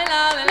 lolly,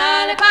 lolly,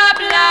 lollipop,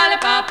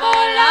 lollipop, oh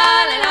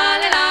lolly,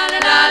 lolly, lolly,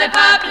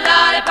 lollipop,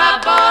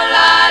 lollipop, oh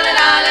lolly,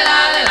 lolly,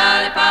 lolly,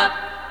 lollipop.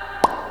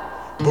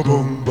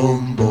 Boom,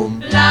 boom, boom.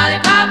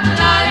 Lollipop,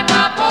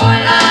 lollipop, oh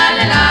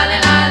lolly, lolly,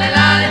 lolly,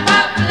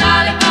 lollipop,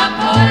 lollipop,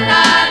 oh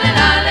lolly,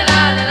 lolly,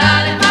 lolly,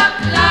 lollipop,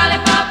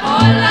 lollipop,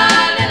 oh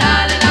lolly,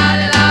 lolly,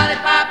 lolly,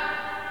 lollipop.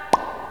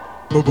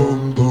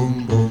 Boom,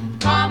 boom, boom.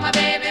 Oh my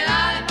baby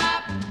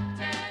lollipop.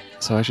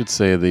 So I should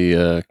say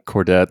the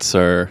Chordettes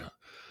are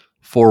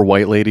 4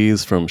 white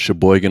ladies from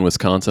Sheboygan,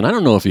 Wisconsin. I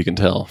don't know if you can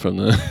tell from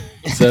the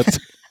sets.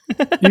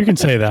 You can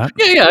say that.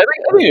 Yeah, I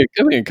think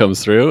it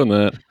comes through, and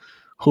that.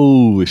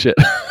 Holy shit!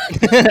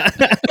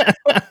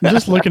 I'm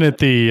just looking at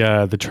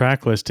the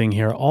track listing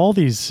here. All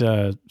these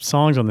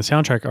songs on the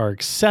soundtrack are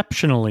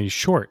exceptionally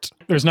short.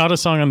 There's not a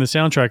song on the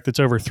soundtrack that's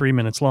over 3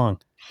 minutes long.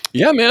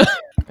 Yeah, man.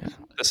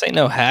 This ain't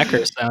no Hacker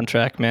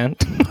soundtrack, man.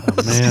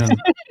 Oh, man.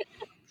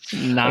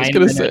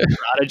 9-minute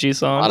Prodigy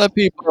songs. A lot of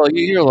people,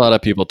 you hear a lot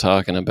of people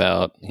talking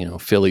about,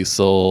 Philly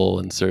soul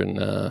and certain.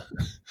 You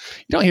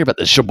don't hear about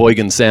the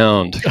Sheboygan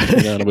sound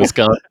coming out of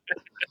Wisconsin,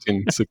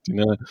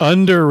 1969.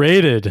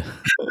 Underrated.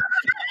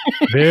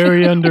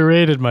 Very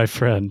underrated, my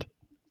friend.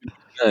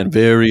 And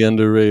very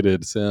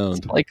underrated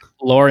sound. Like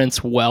Lawrence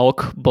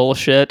Welk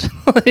bullshit.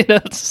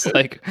 It's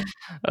like,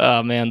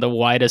 oh man, the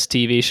widest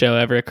TV show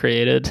ever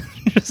created.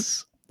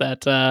 Just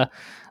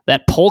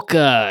that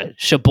polka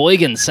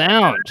Sheboygan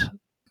sound.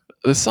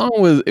 The song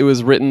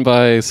was written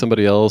by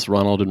somebody else,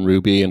 Ronald and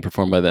Ruby, and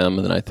performed by them.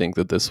 And then I think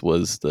that this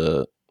was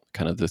the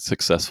kind of the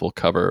successful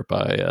cover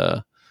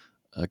by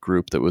a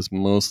group that was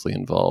mostly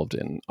involved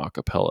in a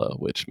cappella,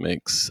 which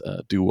makes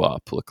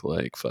doo-wop look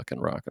like fucking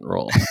rock and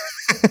roll.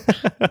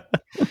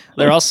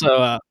 They're also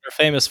they're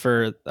famous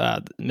for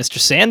Mr.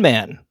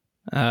 Sandman.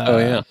 Oh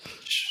yeah.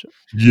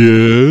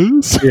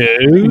 Yes.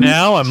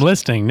 Now I'm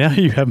listening. Now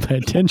you have my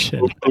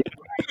attention.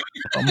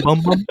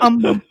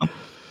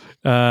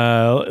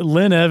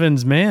 Lynn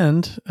Evans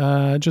Mand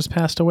just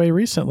passed away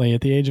recently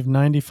at the age of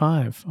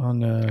 95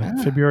 on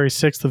February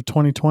 6th of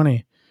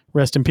 2020.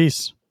 Rest in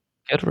peace.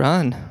 Good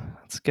run.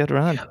 That's a good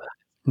run.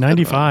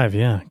 95,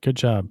 yeah. Good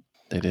job.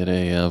 They did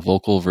a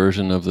vocal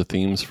version of the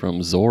themes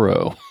from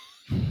Zorro.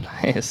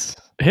 Nice.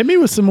 Hit me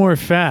with some more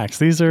facts.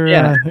 These are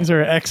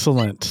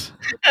excellent.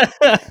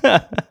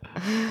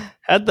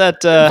 How'd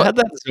that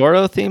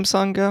Zorro theme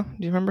song go?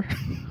 Do you remember?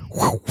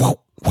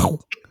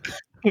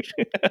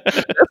 That's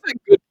a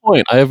good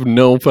point. I have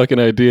no fucking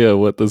idea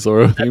what the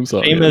Zorro theme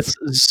song Famous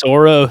is.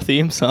 Zorro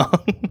theme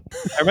song.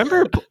 I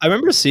remember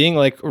seeing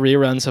like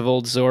reruns of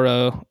old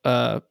Zorro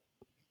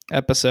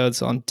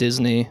episodes on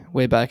Disney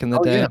way back in the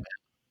day. Yeah.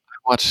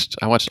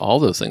 I watched all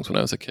those things when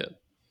I was a kid.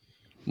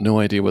 No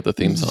idea what the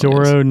theme song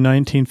Zorro is.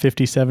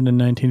 1957 and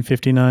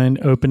 1959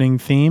 opening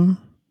theme.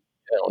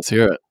 Yeah, let's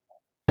hear it.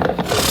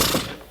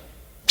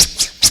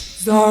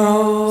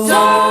 Zorro,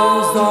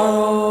 Zorro,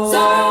 Zorro,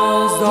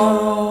 Zorro,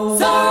 Zorro,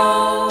 Zorro.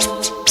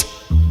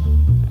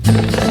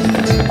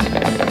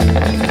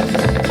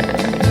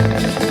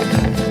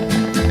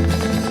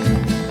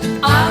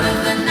 Out of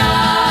the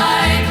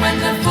night when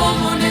the full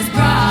moon is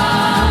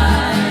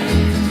bright,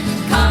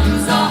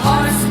 comes a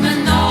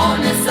horseman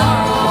known as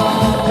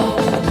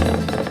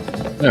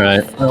Zorro. All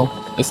right.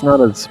 Well, it's not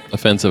as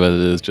offensive as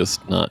it is,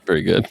 just not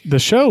very good. The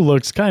show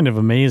looks kind of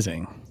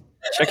amazing.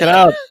 Check it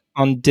out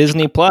on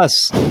Disney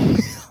Plus.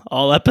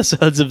 All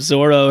episodes of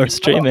Zorro are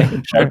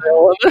streaming.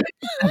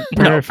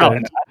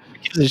 Perfect. Who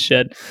gives a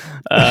shit?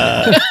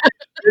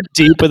 You're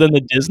deep within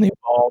the Disney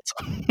vault.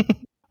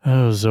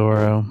 Oh,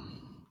 Zorro.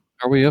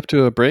 Are we up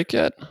to a break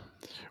yet?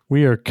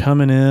 We are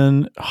coming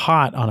in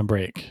hot on a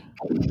break.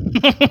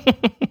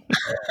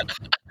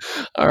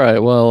 All right.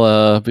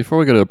 Well, before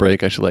we go to a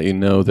break, I should let you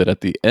know that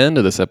at the end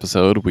of this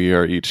episode, we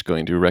are each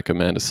going to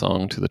recommend a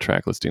song to the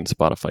Track Listing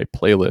Spotify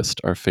playlist,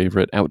 our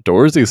favorite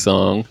outdoorsy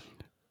song.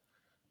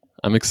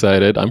 I'm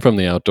excited. I'm from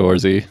the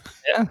outdoorsy.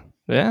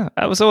 Yeah.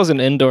 I was always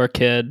an indoor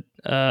kid,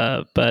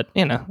 but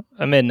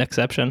I made an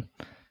exception.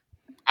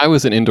 I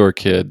was an indoor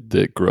kid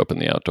that grew up in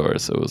the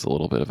outdoors, so it was a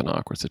little bit of an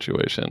awkward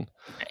situation.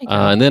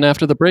 And then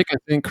after the break, I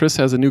think Chris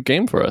has a new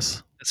game for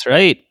us. That's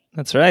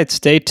right.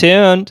 Stay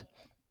tuned.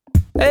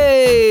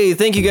 Hey,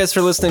 thank you guys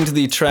for listening to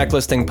the Track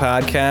Listing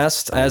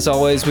Podcast. As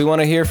always, we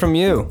want to hear from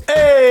you.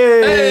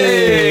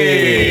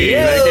 Hey!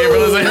 Thank you for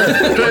listening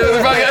to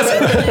the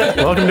podcast.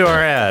 Welcome to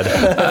our ad.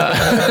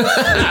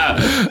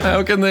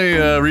 How can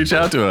they reach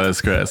out to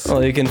us, Chris?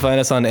 Well, you can find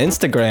us on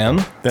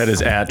Instagram. That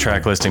is at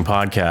Track Listing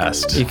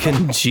Podcast. You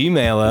can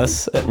Gmail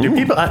us. Do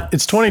people?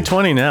 It's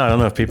 2020 now. I don't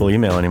know if people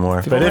email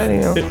anymore. But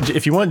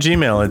if you want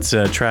Gmail, it's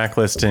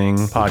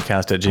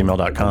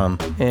tracklistingpodcast@gmail.com.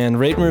 And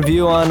rate and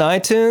review on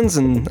iTunes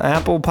and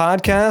Apple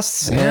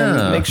Podcasts.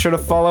 Yeah. And make sure to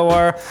follow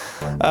our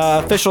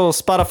official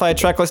Spotify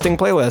track listing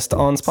playlist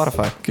on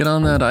Spotify. Get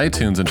on that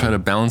iTunes and try to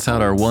balance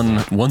out our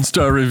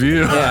one-star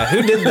review. Yeah,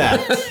 who did that?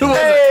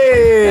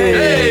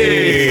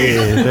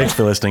 Hey! Thanks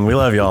for listening. We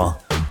love y'all.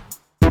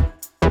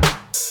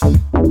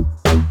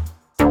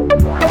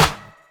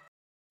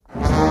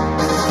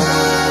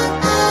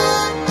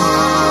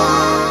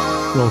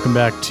 Welcome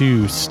back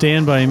to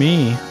Stand By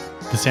Me,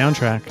 the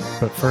soundtrack.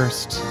 But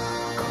first,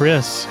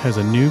 Chris has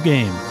a new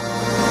game.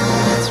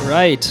 That's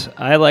right.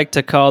 I like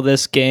to call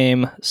this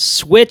game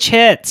Switch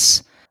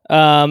Hits.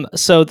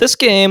 So this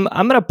game,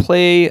 I'm going to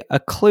play a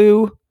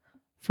clue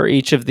for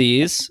each of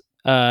these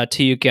to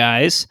you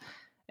guys.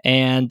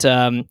 And,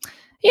 I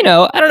don't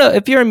know,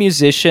 if you're a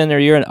musician or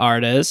you're an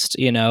artist,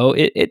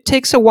 it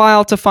takes a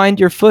while to find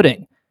your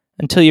footing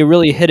until you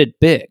really hit it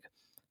big.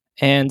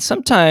 And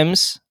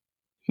sometimes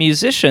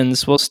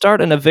musicians will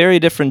start in a very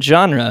different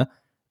genre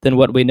than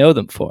what we know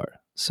them for.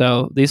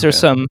 So these are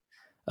some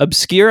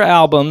obscure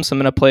albums I'm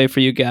going to play for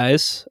you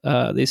guys,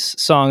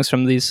 these songs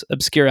from these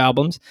obscure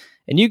albums.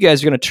 And you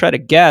guys are going to try to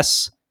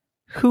guess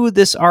who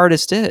this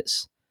artist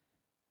is.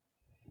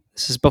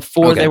 This is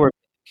before they were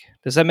big.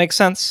 Does that make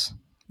sense?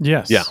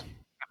 Yes. Yeah.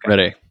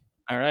 Ready.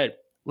 All right.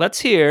 Let's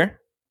hear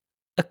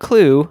a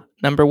clue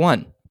number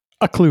 1.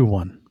 A clue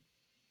one.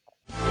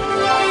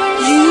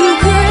 You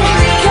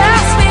could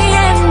cast me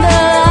in the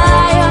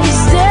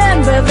lion's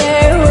den, but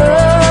they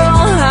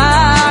will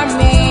harm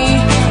me.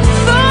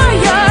 For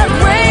your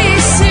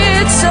grace,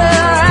 it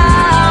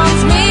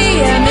surrounds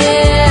me, and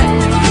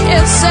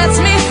it sets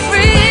me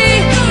free.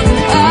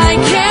 I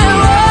can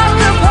walk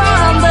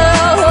upon the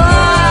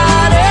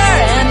water,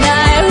 and I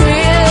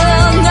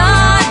will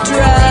not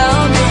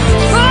drown.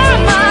 For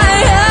my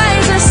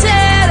eyes are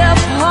set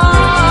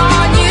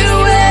upon you,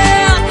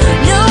 and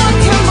no one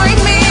can bring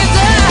me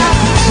down.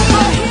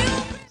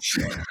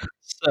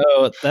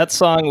 So that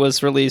song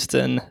was released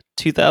in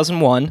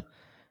 2001,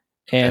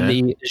 and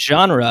the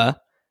genre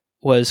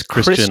was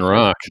Christian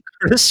rock.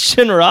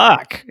 Christian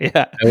rock.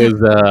 Yeah, That was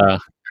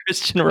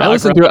Christian rock. I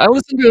listen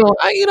to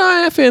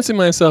I fancy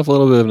myself a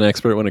little bit of an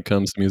expert when it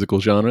comes to musical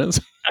genres.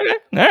 Okay.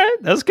 All right,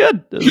 that's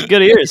good. Those are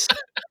good ears.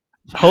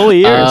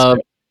 Holy ears.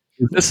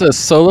 Is this a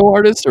solo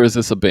artist or is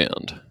this a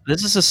band?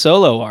 This is a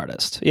solo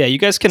artist. Yeah, you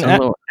guys can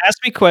Solo. ask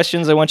me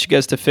questions. I want you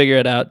guys to figure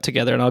it out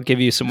together, and I'll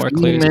give you some more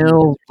clues.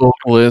 Female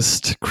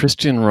vocalist,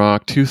 Christian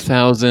rock,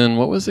 2000.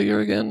 What was the year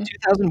again?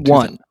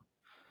 2001.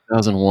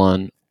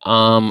 2001.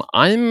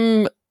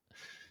 I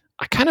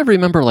kind of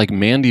remember like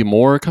Mandy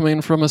Moore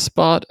coming from a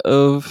spot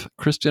of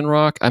Christian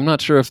rock. I'm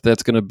not sure if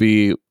that's going to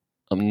be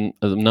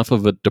enough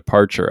of a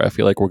departure. I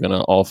feel like we're going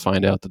to all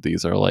find out that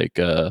these are like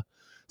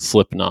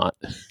Slipknot.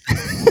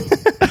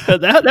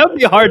 that would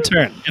be a hard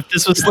turn if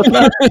this was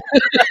Slipknot.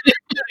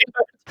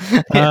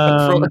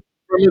 From a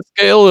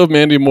scale of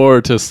Mandy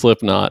Moore to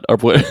Slipknot, or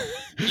what?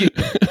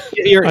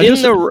 You're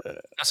in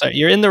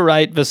the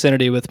right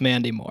vicinity with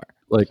Mandy Moore.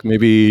 Like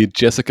maybe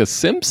Jessica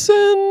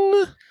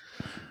Simpson,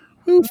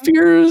 who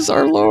fears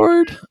our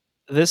Lord.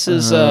 This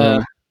is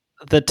the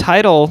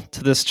title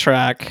to this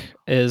track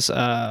is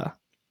oh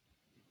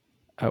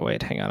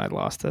wait, hang on, I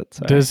lost it.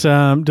 Sorry.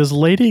 Does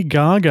Lady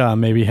Gaga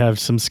maybe have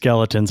some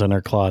skeletons in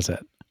her closet?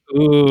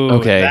 Ooh,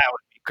 Okay. that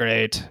would be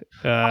great.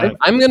 I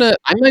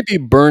might be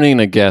burning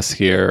a guess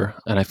here,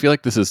 and I feel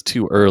like this is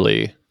too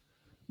early,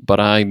 but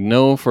I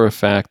know for a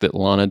fact that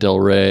Lana Del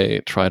Rey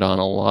tried on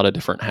a lot of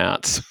different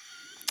hats.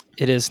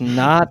 It is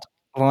not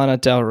Lana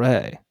Del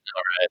Rey.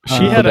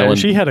 She had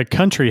a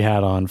country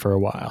hat on for a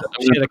while.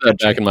 I'm going to put that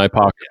back in my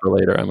pocket for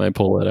later. I might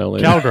pull it out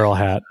later. Cowgirl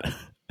hat.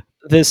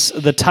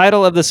 The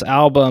title of this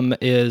album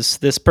is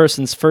this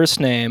person's first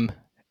name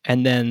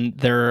and then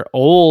their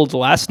old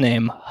last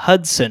name,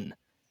 Hudson.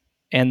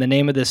 And the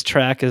name of this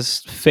track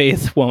is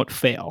Faith Won't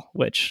Fail,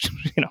 which,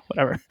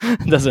 whatever.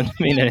 Doesn't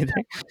mean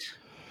anything.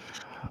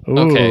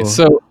 Okay,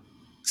 Ooh.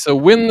 so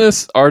when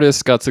this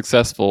artist got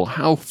successful,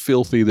 how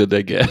filthy did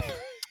they get?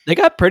 They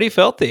got pretty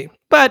filthy,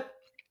 but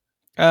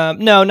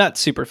no, not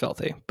super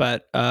filthy.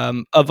 But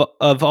of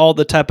all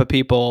the type of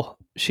people,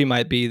 she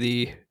might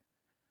be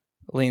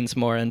leans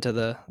more into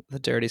the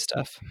dirty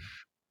stuff.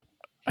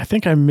 I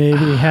think I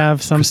maybe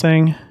have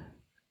something.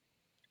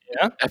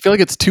 Yeah, I feel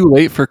like it's too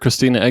late for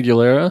Christina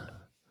Aguilera.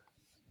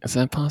 Is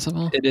that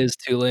possible? it is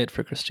too late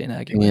for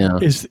Christina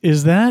Aguilera. Yeah.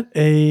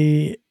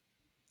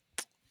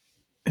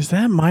 Is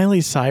that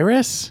Miley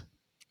Cyrus?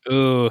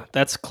 Ooh,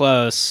 that's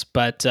close,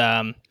 but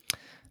Katy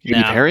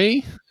no.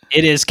 Perry?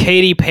 It is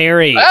Katy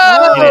Perry.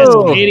 Oh! It is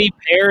Katy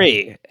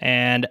Perry,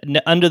 and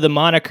under the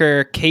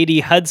moniker Katy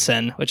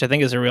Hudson, which I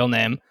think is her real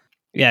name.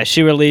 Yeah,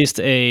 she released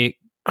a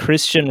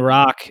Christian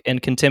rock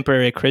and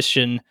contemporary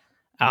Christian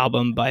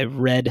album by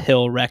Red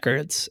Hill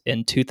Records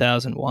in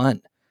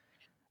 2001.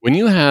 When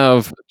you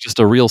have just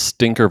a real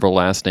stinker of a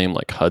last name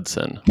like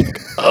Hudson,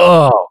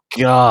 oh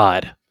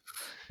God,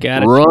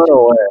 Got it. run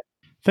away.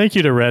 Thank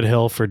you to Red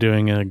Hill for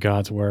doing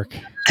God's work.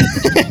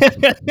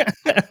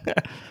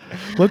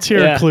 Let's hear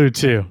Yeah. a clue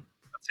too.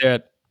 Let's hear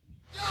it.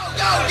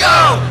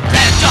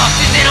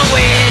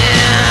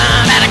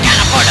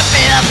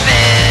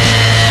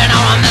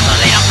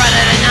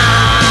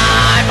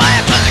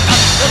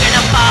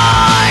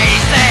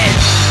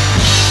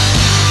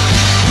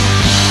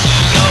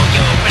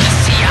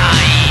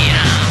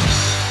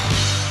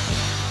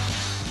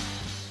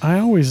 I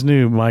always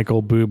knew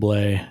Michael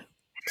Bublé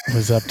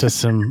was up to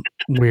some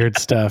weird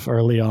stuff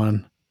early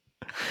on.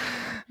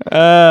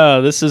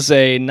 Oh, this is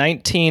a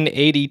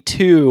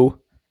 1982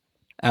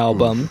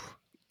 album,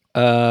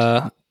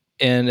 and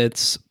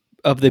it's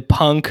of the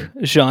punk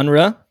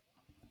genre,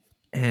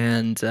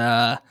 and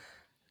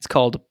it's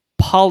called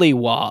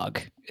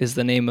Pollywog. Is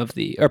the name of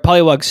the, or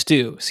Pollywog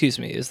Stew, excuse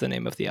me, is the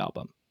name of the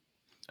album.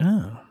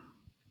 Oh.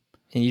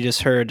 And you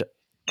just heard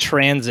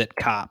Transit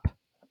Cop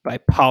by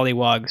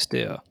Pollywog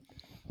Stew.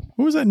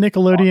 What was that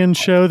Nickelodeon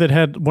show that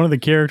had one of the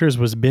characters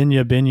was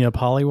Binya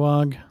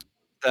Pollywog?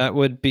 That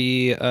would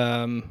be, You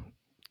know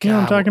what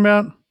I'm talking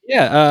about?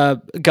 yeah,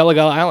 Gullah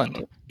Gullah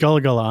Island.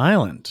 Gullah Gullah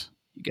Island.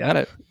 You got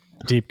it.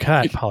 Deep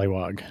cut,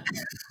 Pollywog.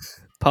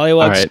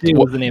 Pollywog All right, Stew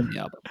well- was the name of the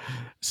album.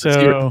 So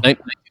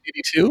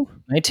 1982.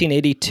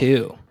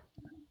 1982.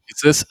 Is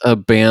this a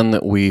band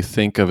that we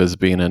think of as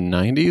being a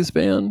 90s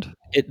band?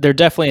 They're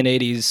definitely an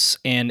 80s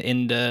and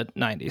into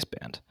 90s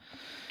band.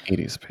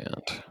 80s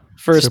band.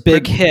 First So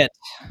big pretty- hit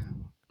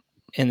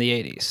in the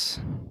 80s.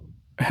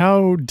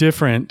 how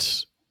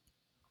different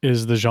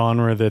is the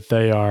genre that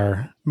they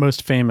are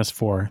most famous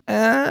for?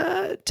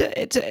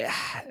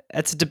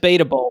 It's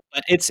debatable,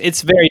 but it's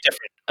very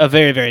different. A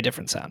very, very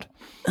different sound.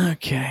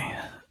 Okay.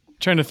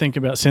 Trying to think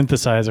about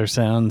synthesizer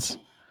sounds.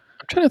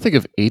 I'm trying to think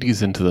of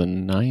 80s into the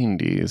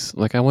 90s.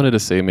 Like, I wanted to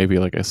say maybe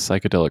like a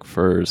Psychedelic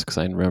Furs, because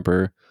I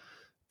remember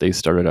they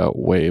started out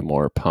way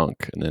more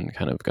punk and then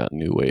kind of got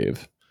new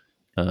wave.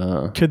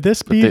 Could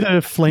this be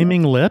the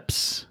Flaming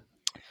Lips?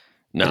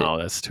 No,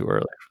 that's too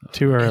early.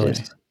 Too early.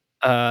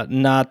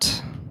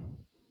 Not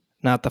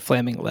the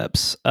Flaming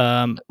Lips.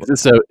 Is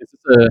this a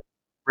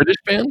British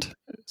band?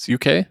 It's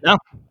UK? No,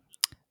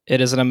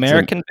 it is an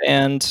American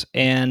band,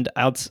 and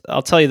I'll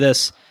tell you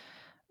this: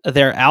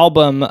 their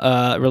album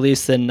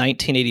released in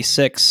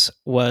 1986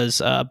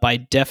 was by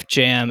Def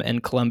Jam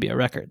and Columbia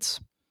Records.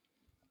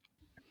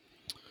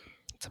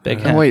 It's a big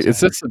hit. Oh, wait, is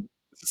this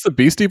the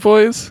Beastie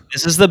Boys?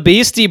 This is the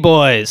Beastie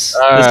Boys.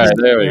 All This right, is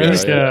there we There go. we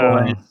Beastie go.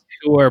 Boys,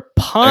 who are I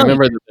punk.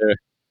 remember that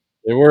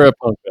they were a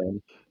punk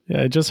band.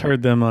 Yeah, I just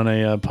heard them on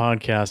a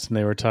podcast, and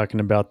they were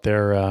talking about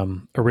their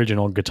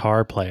original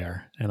guitar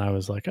player, and I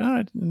was like, oh,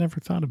 I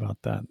never thought about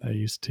that. I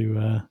used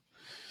to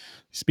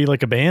be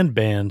like a band.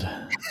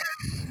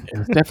 It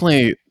was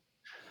definitely.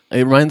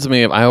 It reminds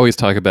me of. I always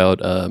talk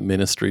about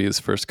Ministry's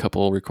first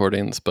couple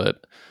recordings,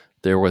 but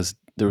there was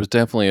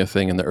definitely a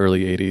thing in the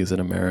early '80s in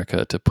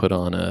America to put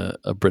on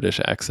a British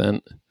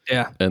accent,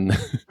 Yeah. and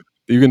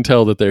you can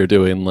tell that they're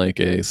doing like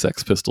a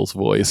Sex Pistols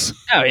voice.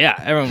 Oh yeah,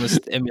 everyone was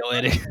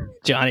emulating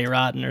Johnny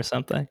Rotten or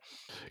something.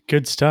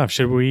 Good stuff.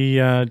 Should we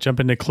jump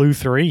into clue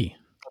 3?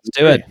 Let's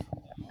do it.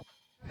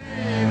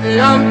 The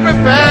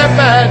unprepared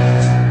man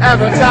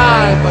ever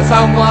died for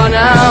someone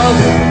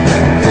else.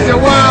 Is a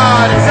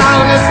word, it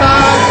soundless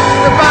thought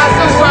to pass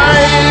away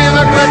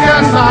the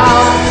quicker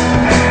mouth.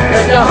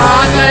 If your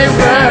heart lay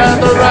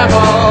with the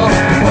rebel,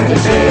 what you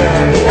see in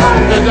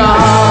the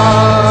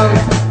dark.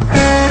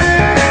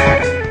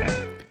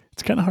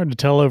 It's kind of hard to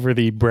tell over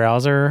the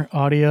browser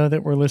audio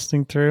that we're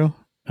listening through,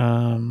 but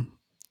Sorry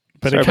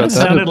it kind about of that.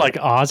 sounded like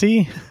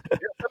Ozzy.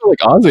 Sounded like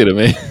Ozzy to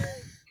me.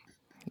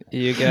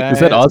 You guys. Is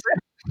that Ozzy?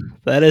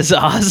 That is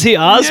Ozzy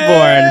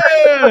Osbourne.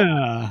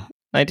 Yeah.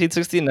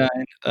 1969.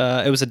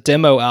 It was a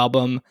demo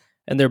album,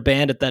 and their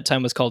band at that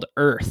time was called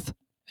Earth.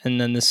 And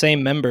then the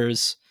same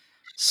members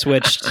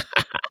switched to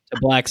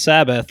Black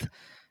Sabbath.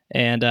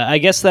 And I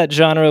guess that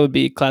genre would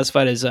be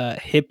classified as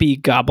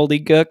hippie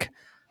gobbledygook.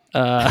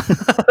 I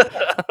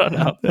don't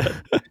know.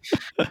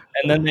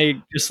 And then they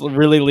just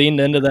really leaned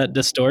into that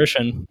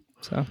distortion.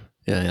 So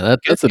Yeah,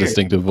 that's a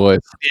distinctive voice.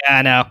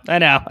 yeah, I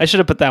know. I should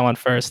have put that one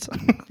first.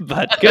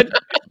 But good.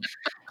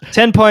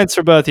 10 points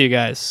for both of you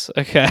guys.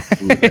 Okay.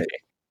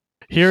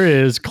 Here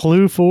is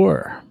clue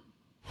 4.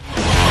 The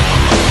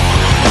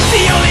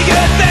only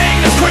good thing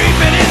that's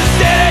creeping in the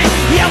city.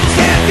 He almost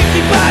had 50,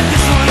 but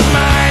this one's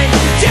mine.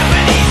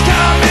 Japanese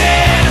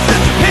comment is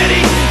such a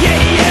pity. Yeah,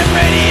 he had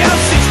radio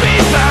 6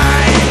 feet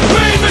behind.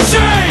 Main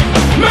machine!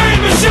 Main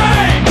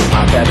machine!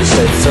 My daddy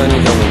said, son,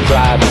 you're gonna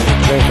drive and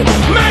drinking.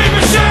 Main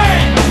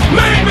machine!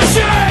 Main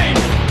machine!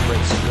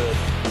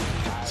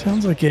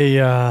 Sounds like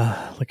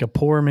a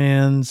poor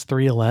man's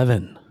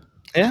 311.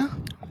 Yeah.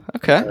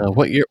 Okay.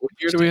 What year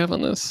do we have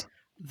on this?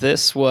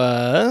 This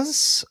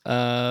was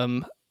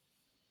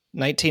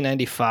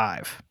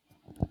 1995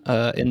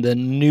 in the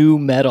new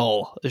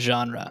metal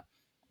genre.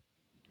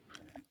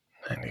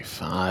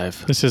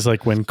 95. This is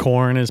like when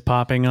Korn is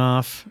popping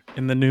off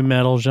in the new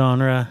metal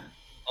genre.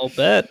 A little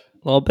bit.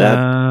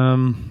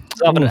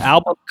 It's off an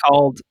album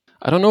called.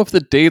 I don't know if the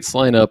dates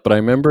line up, but I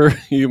remember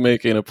you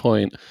making a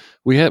point.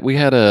 We had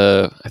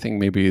I think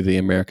maybe the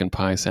American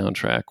Pie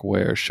soundtrack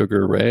where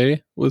Sugar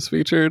Ray was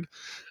featured,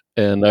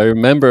 and I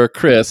remember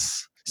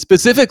Chris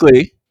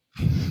specifically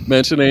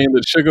mentioning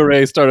that Sugar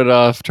Ray started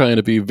off trying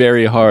to be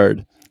very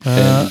hard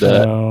and kicked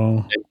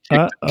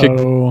that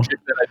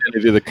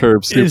identity to the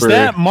curb. Super. Is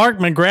that Mark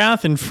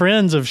McGrath and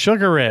Friends of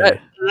Sugar Ray?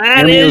 That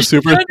Cameo is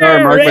superstar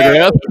Sugar Mark Ray.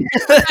 McGrath?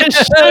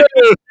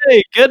 Sugar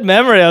Ray. Good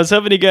memory. I was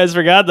hoping you guys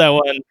forgot that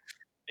one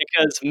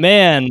because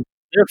man,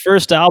 their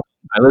first album.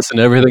 I listen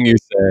to everything you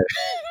say.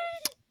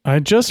 I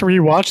just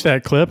rewatched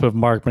that clip of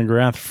Mark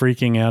McGrath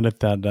freaking out at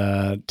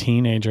that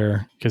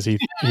teenager because he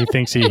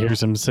thinks he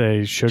hears him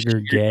say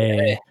 "sugar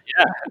gay."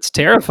 Yeah, it's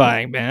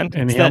terrifying, man.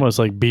 And It's he almost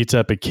like beats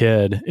up a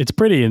kid. It's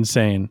pretty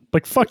insane.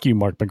 Like, fuck you,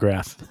 Mark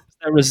McGrath.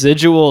 that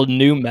residual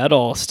new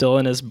metal still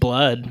in his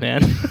blood,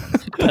 man.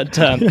 But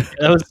that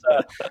was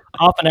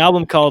off an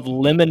album called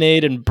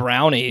Lemonade and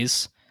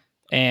Brownies,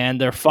 and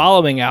their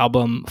following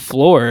album,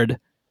 Floored.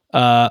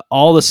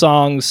 All the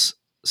songs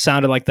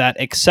sounded like that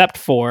except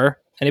for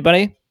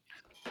anybody?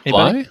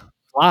 Fly?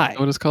 Fly.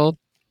 What it's called?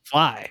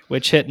 Fly,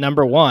 which hit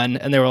number 1,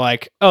 and they were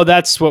like, "Oh,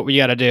 that's what we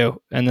got to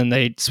do." And then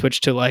they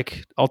switched to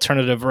like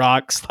alternative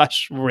rock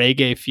 /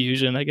 reggae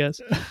fusion, I guess.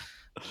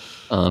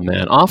 Oh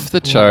man, off the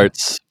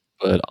charts,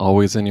 but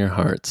always in your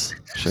hearts,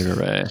 Sugar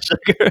Ray.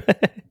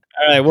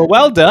 All right,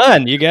 well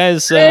done, you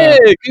guys. Hey,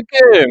 good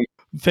game.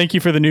 Thank you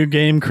for the new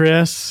game,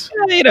 Chris.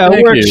 Thank you,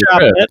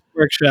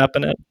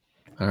 Workshopping it.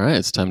 All right,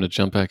 it's time to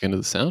jump back into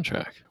the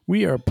soundtrack.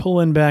 We are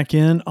pulling back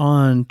in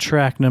on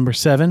track number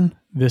 7.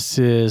 This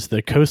is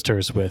the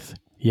Coasters with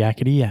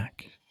Yakety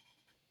Yak.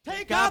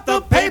 Take out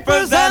the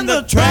papers and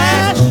the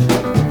trash,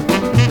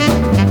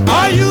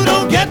 or you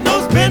don't get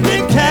no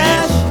spending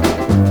cash.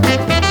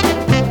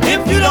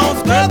 If you don't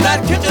scrub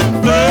that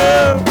kitchen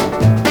floor,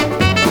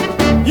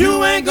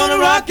 you ain't gonna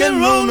rock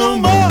and roll no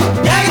more.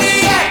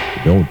 Yakety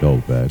yak! Don't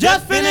talk back.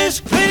 Just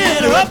finish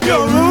cleaning up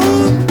your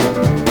room.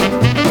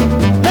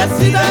 Let's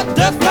see that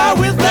dust fly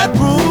with that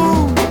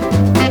broom.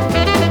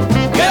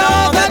 Get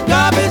all that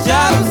garbage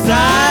out of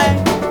sight,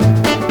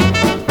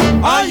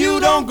 or you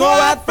don't go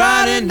out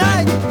Friday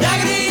night.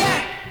 Yakety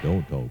yak!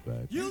 Don't talk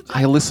back.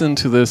 I listened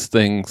to this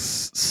thing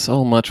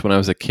so much when I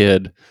was a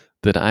kid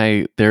that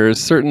there are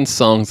certain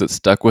songs that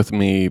stuck with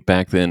me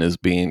back then as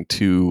being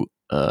too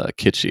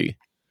kitschy.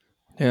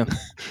 Yeah.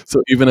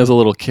 So even as a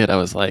little kid, I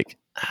was like,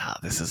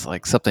 this is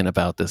like something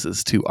about this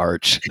is too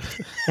arch.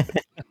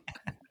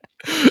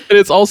 And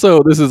it's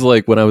also, this is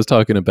like when I was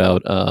talking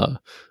about a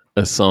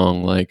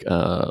song like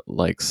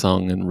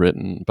sung and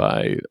written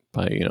by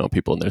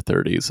people in their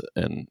 30s,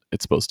 and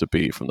it's supposed to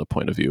be from the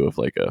point of view of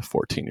like a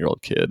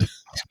 14-year-old kid.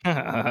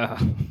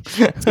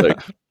 It's like,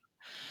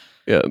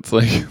 yeah, it's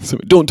like,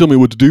 don't tell me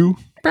what to do.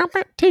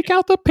 Take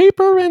out the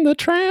paper and the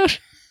trash.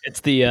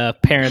 It's the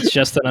parents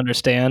just don't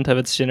understand of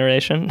its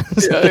generation.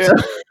 Yeah.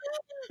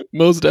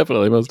 Most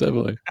definitely.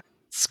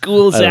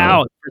 School's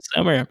out for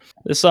summer.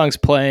 This song's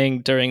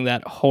playing during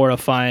that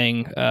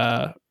horrifying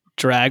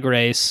drag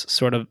race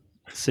sort of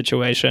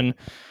situation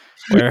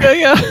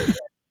where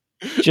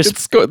this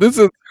is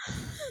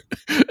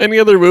any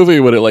other movie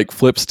when it like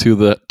flips to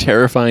the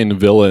terrifying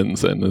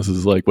villains, and this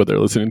is like what they're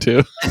listening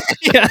to.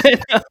 Yeah, I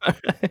know,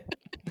 right?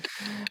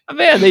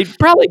 Man, they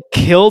probably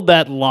killed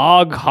that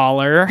log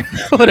hauler.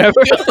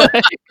 Whatever.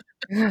 Like,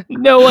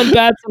 no one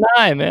bats an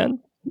eye, man.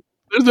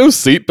 There's no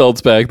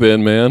seatbelts back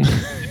then, man.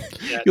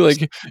 You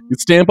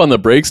stamp on the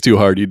brakes too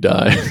hard, you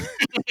die.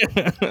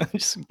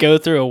 Just go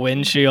through a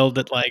windshield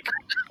that like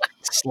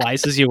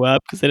slices you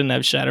up because they didn't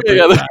have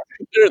shatterproof.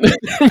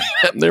 Yeah,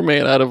 they're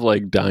made out of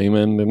like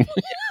diamond, and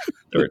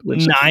there were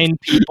 9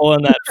 people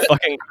in that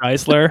fucking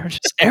Chrysler.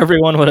 Just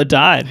everyone would have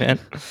died, man.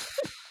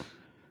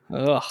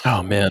 Ugh.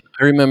 Oh man,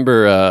 I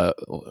remember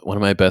one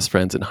of my best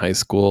friends in high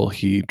school.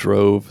 He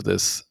drove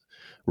this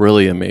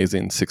really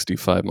amazing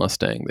 '65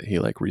 Mustang that he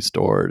like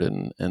restored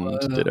and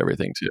did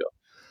everything to.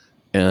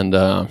 And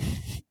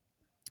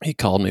he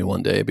called me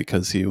one day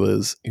because he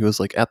was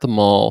like at the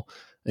mall,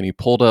 and he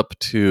pulled up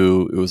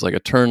to, it was like a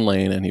turn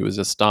lane, and he was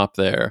just stopped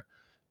there,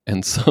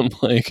 and some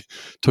like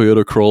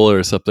Toyota Corolla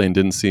or something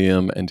didn't see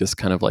him and just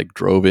kind of like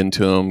drove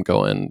into him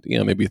going,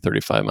 maybe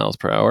 35 miles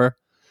per hour.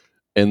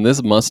 And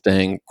this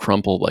Mustang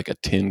crumpled like a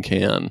tin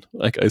can.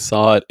 Like I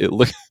saw it. It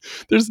looked.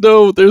 There's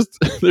no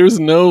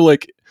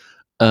like.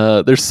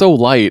 They're so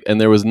light,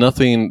 and there was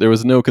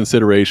no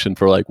consideration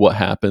for like what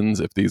happens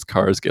if these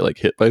cars get like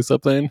hit by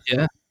something.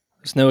 Yeah,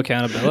 there's no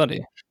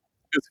accountability.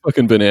 It's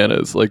fucking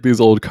bananas. Like these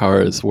old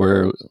cars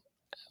were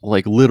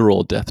like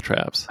literal death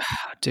traps.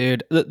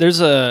 Dude,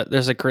 there's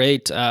a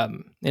great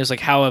there's like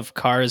how have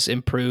cars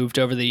improved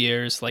over the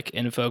years, like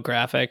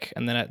infographic,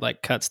 and then it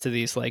like cuts to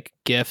these like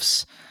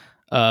GIFs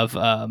of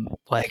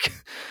like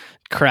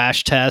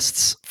crash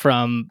tests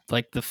from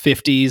like the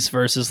 50s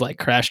versus like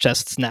crash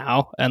tests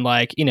now, and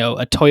like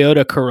a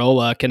Toyota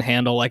Corolla can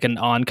handle like an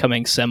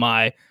oncoming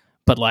semi,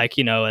 but like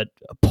a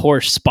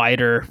Porsche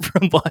Spider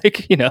from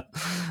like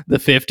the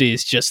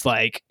 50s just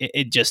like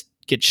it just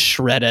gets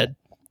shredded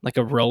like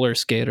a roller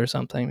skate or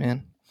something,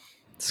 man.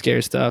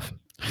 Scary stuff.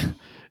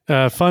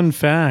 Fun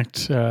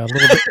fact, a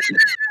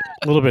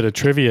little bit of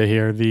trivia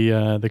here.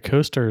 The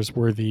Coasters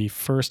were the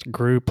first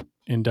group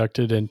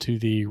inducted into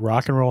the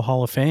Rock and Roll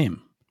Hall of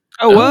Fame.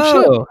 Oh,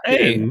 whoa.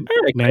 Hey, in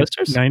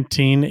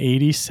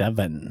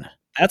 1987.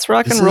 That's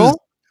rock and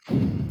roll?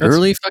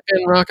 Early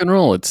fucking rock and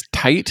roll. It's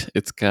tight.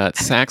 It's got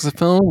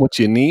saxophone, what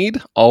you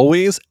need.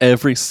 Always,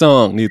 every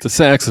song needs a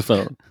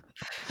saxophone.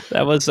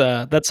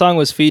 That song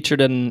was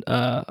featured in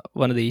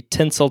one of the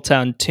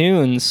Tinseltown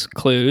Tunes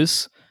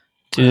clues.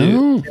 Do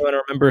you want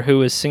to remember who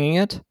was singing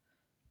it?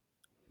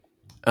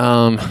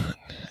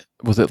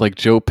 Was it like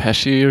Joe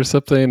Pesci or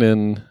something?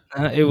 And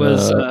It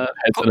was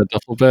heads in a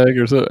duffel bag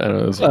or so. I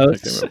don't know.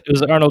 close. It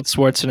was Arnold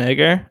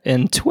Schwarzenegger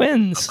in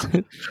Twins.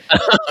 Shit.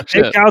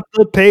 Take out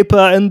the paper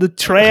and the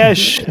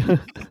trash.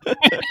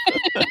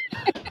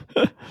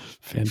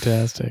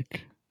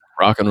 Fantastic.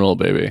 Rock and roll,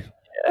 baby.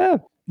 Yeah.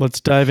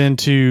 Let's dive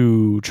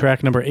into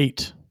track number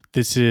 8.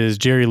 This is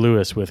Jerry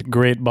Lewis with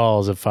Great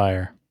Balls of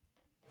Fire.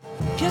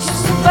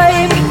 Kisses,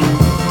 baby.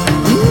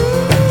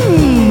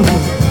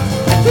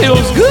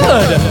 Feels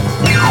good.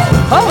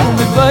 Hold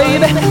me,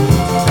 baby.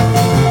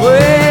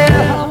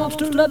 Well, I want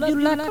to love you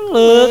like I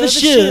love a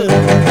should.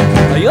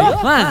 You're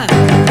fine,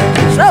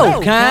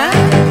 so kind.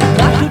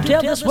 Got to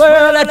tell this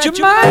world that you're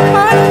mine,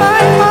 mine,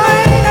 mine,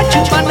 mine. I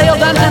chew my nails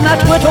down and I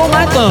twiddle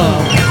my thumb.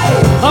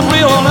 I'm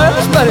real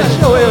nervous, but it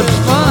sure is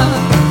fun.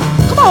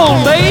 Come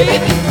on,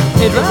 baby.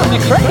 It drives me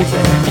crazy.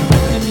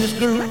 And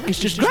it's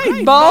just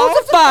great balls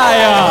of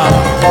fire.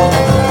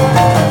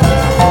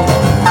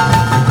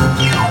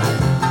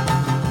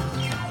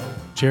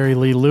 Jerry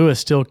Lee Lewis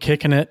still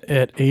kicking it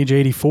at age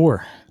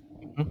 84.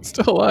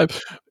 Still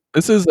alive.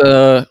 This is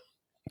to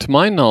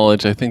my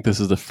knowledge, I think this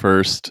is the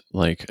first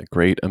like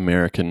great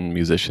American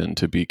musician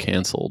to be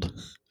canceled.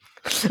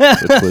 Which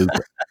was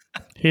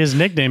His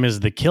nickname is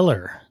The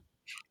Killer.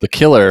 The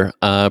Killer.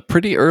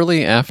 Pretty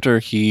early after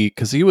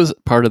because he was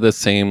part of the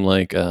same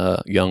like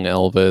Young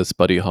Elvis,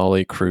 Buddy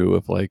Holly crew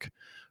of like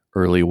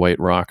early white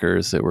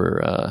rockers that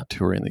were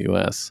touring the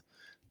U.S.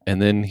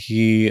 And then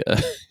he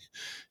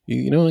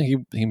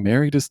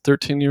married his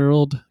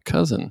 13-year-old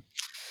cousin.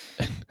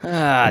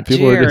 Ah,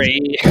 People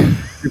Jerry.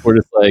 People were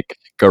just like,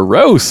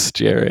 gross,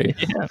 Jerry.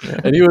 Yeah.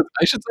 And he was,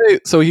 I should say,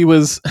 so he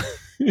was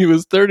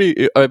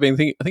 30. I mean, I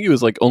think he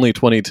was like only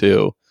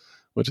 22,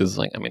 which is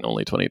like, I mean,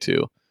 only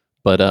 22.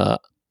 But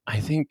I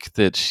think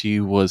that she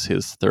was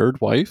his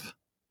third wife.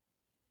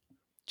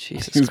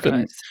 Jesus He's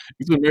Christ.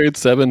 been married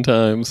 7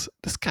 times.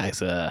 This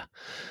guy's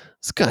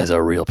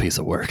a real piece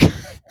of work.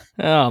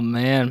 Oh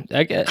man,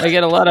 I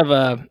get a lot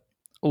of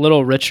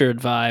Little Richard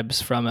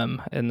vibes from him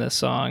in this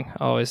song.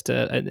 I always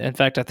did. In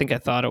fact, I think I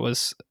thought it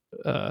was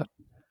a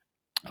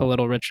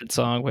Little Richard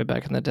song way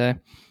back in the day.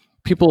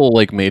 People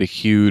like made a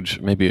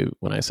huge, maybe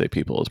when I say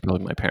people, it's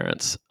probably my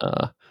parents.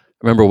 I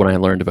remember when I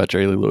learned about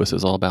Jerry Lee Lewis, it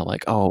was all about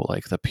like, oh,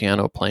 like the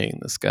piano playing,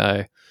 this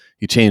guy,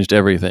 he changed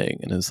everything.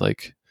 And it's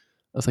like,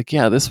 I was like,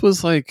 yeah, this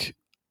was like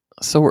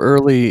so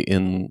early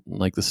in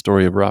like the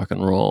story of rock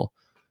and roll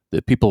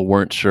that people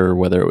weren't sure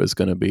whether it was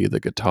going to be the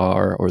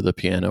guitar or the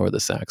piano or the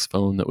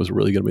saxophone that was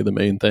really going to be the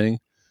main thing.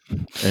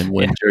 And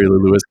when Jerry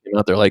Lee Lewis came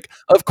out, they're like,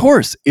 of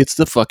course, it's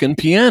the fucking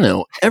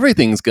piano.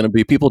 Everything's going to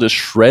be people just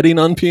shredding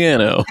on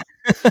piano.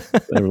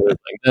 Everybody's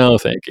like, no,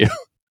 thank you.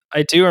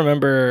 I do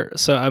remember.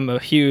 So I'm a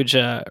huge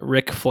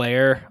Ric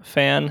Flair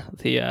fan,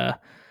 the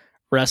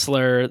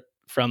wrestler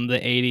from the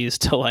 80s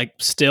to like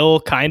still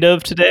kind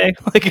of today.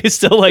 Like he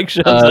still like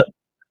shows up.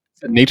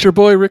 Nature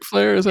Boy Ric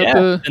Flair, is that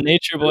the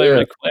Nature Boy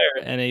Ric Flair,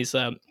 and he's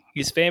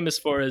famous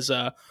for his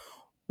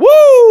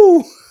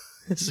woo,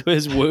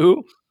 his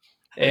woo.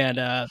 And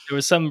there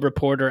was some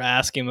reporter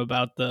asking him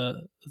about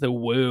the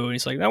woo, and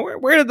he's like, "Now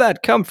where did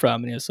that come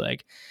from?" And he was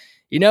like,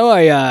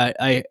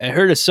 I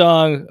heard a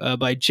song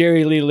by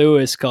Jerry Lee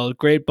Lewis called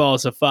 "Great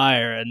Balls of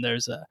Fire," and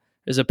there's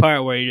a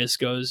part where he just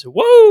goes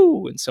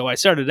woo, and so I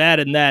started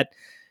adding that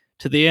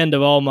to the end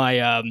of all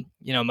my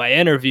my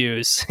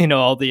interviews,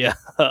 all the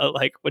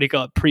like, what do you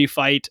call it,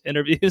 pre-fight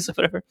interviews or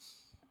whatever.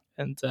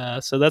 And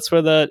so that's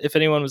where if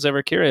anyone was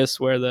ever curious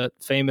where the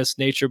famous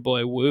Nature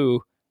Boy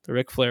woo, the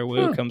Ric Flair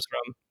woo comes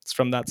from, it's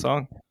from that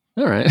song.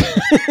 All right.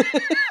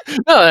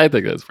 No, I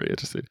think that's pretty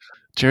interesting.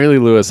 Jerry Lee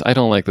Lewis, I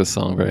don't like this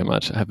song very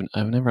much. I've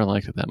never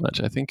liked it that much.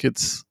 I think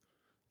it's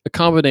a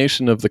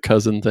combination of the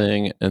cousin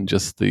thing and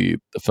just the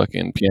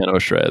fucking piano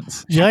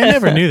shreds. Yeah, I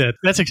never knew that.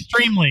 That's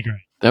extremely great.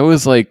 That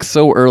was like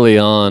so early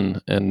on.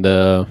 And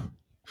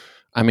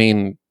I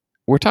mean,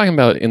 we're talking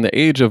about in the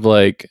age of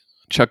like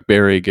Chuck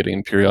Berry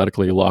getting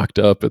periodically locked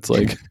up. It's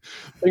like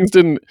things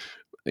didn't,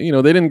 they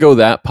didn't go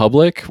that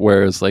public.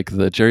 Whereas like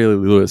the Jerry Lee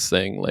Lewis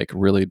thing like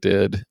really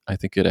did. I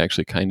think it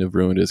actually kind of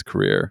ruined his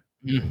career,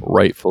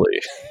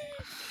 rightfully.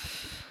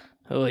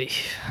 Oy.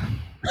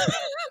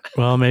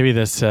 Well, maybe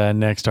this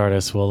next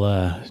artist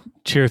will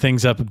cheer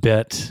things up a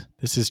bit.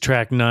 This is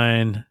track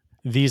 9.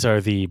 These are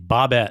the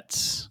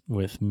Bobettes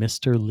with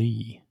Mr.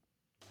 Lee.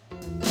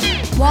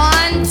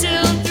 1, 2,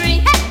 3,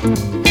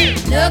 hey!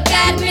 Look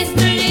at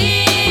Mr.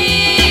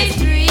 Lee.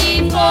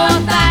 3, 4,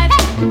 5,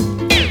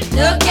 hey!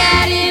 Look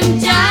at him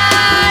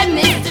jive.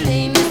 Mr.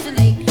 Lee, Mr.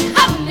 Lee.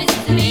 Oh,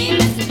 Mr. Lee,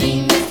 Mr.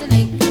 Lee, Mr.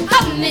 Lee.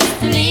 Oh,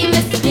 Mr. Lee,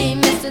 Mr. Lee,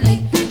 Mr.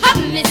 Lee. Oh,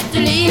 Mr.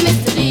 Lee,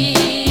 Mr.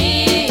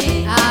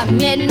 Lee. I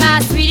met my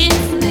sweetie,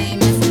 Mr. Lee,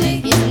 Mr.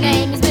 Lee. His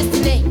name is Mr.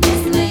 Lee,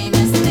 Mr. Lee,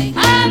 Mr. Lee.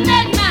 I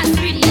met my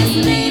sweetie,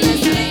 Mr. Lee,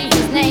 Mr. Lee.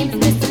 His name is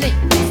Mr. Lee,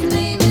 Mr.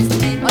 Lee, Mr.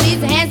 Lee. Well, he's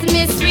the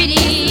handsomest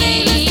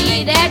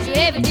sweetie that you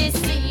ever did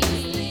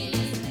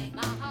see.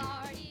 My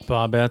heart is...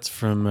 Bobettes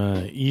from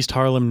East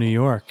Harlem, New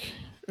York.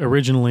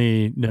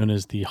 Originally known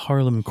as the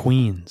Harlem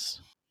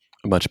Queens.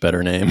 A much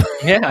better name.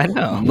 Yeah, I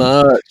know.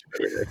 Much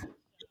better.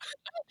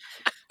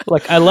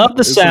 Look, I love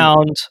the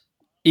sound.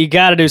 You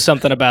got to do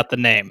something about the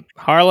name.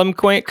 Harlem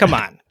Queen, come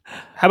on.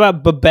 How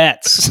about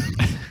Babette's?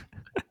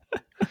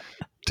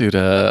 Dude,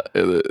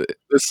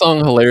 this song,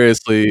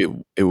 hilariously,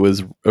 it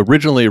was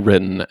originally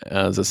written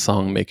as a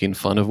song making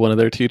fun of one of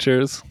their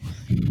teachers.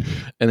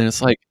 And then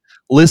it's like,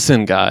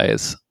 listen,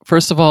 guys,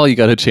 first of all, you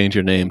got to change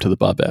your name to the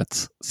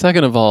Bobettes.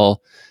 Second of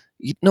all,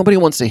 nobody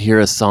wants to hear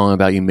a song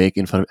about you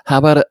making fun of. How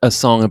about a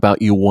song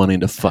about you wanting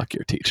to fuck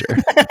your teacher?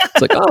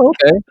 It's like, oh,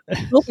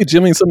 okay. I'll be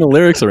jimming some of the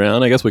lyrics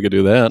around. I guess we could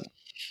do that.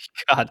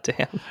 God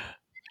damn.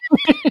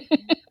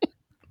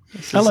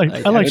 I like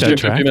that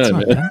track. It's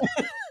not bad.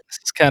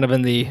 It's kind of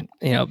in the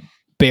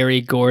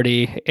Berry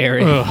Gordy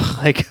area,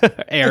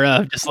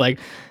 era of just like,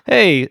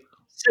 hey,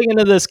 sing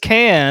into this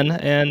can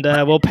and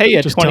we'll pay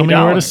you just $20. Tell me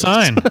where to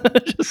sign.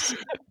 It's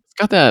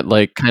got that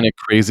like kind of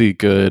crazy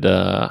good.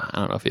 I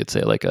don't know if you'd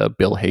say like a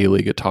Bill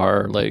Haley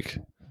guitar, like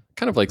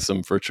kind of like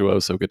some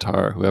virtuoso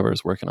guitar.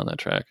 Whoever's working on that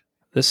track.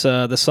 This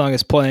song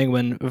is playing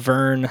when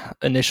Vern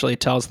initially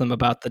tells them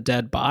about the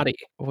dead body,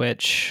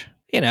 which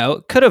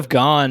could have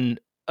gone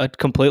a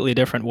completely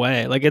different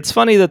way. Like, it's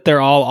funny that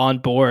they're all on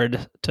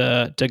board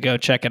to go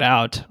check it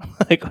out.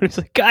 Like, he's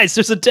like, guys,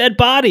 there's a dead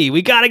body.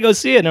 We got to go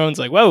see it. And everyone's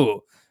like,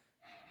 whoa,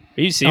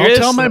 are you serious?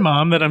 I'll tell my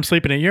mom that I'm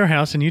sleeping at your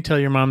house, and you tell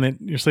your mom that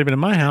you're sleeping at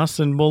my house,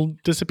 and we'll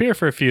disappear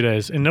for a few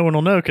days, and no one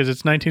will know because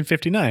it's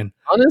 1959.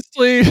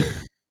 Honestly,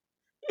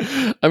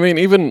 I mean,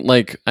 even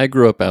like I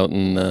grew up out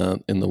in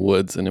the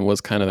woods, and it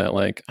was kind of that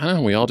like, I don't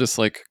know, we all just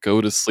like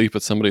go to sleep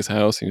at somebody's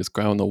house and you just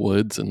go out in the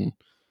woods and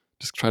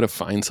just try to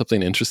find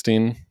something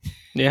interesting.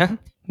 Yeah.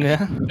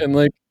 And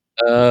like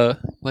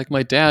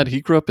my dad,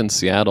 he grew up in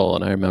Seattle,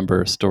 and I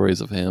remember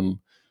stories of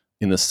him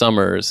in the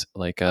summers.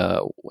 Like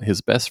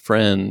his best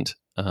friend,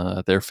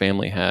 their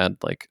family had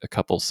like a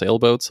couple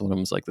sailboats. One of them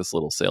was like this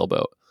little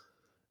sailboat.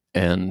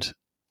 And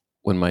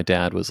when my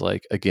dad was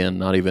like, again,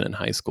 not even in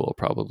high school,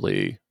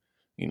 probably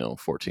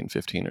 14,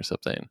 15 or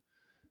something,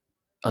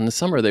 on the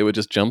summer they would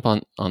just jump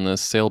on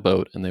this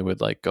sailboat and they would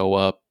like go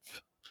up.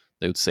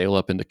 They would sail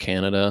up into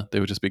Canada.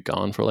 They would just be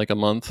gone for like a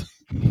month.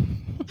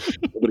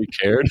 Nobody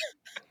cared.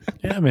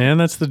 Yeah, man,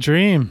 that's the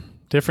dream.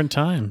 Different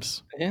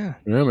times. Yeah,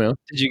 man.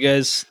 Do you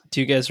guys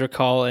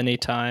recall any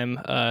time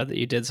that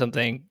you did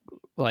something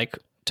like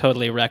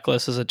totally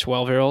reckless as a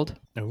 12-year-old?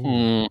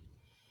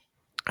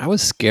 I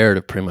was scared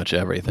of pretty much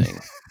everything.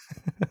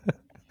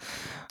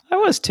 I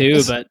was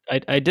too, but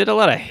I did a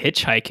lot of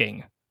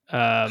hitchhiking.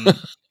 Oh,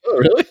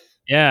 really?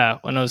 Yeah,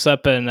 when I was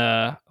up in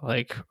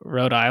like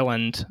Rhode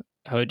Island,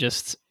 I would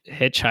just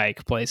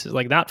hitchhike places,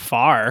 like not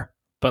far,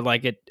 but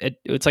like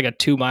it's like a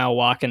 2-mile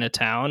walk into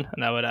town,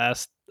 and I would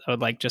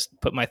like just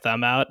put my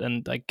thumb out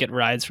and like get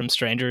rides from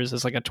strangers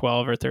as like a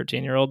 12 or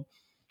 13-year-old.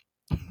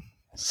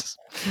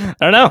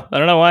 I don't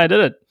know why I did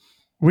it.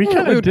 We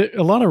kind of did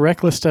a lot of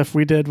reckless stuff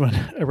we did when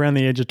around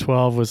the age of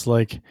 12 was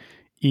like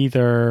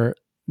either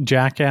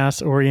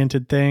jackass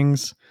oriented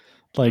things,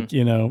 like,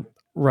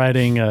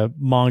 riding a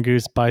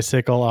mongoose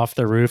bicycle off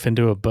the roof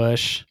into a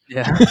bush.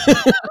 Yeah.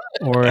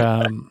 Or,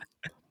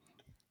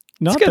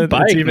 not that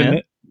bike,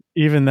 it's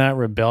even that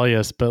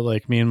rebellious, but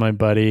like me and my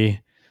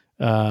buddy,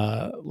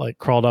 like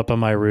crawled up on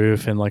my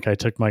roof and like I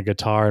took my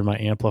guitar and my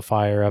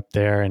amplifier up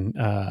there, and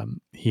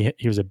he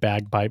was a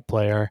bagpipe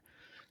player,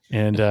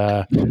 and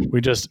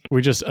we just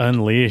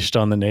unleashed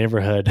on the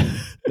neighborhood.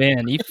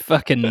 Man, you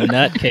fucking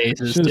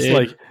nutcases, dude.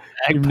 Like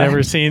you've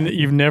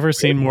never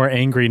seen more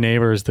angry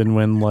neighbors than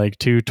when like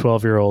 2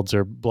 12-year-olds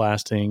are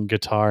blasting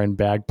guitar and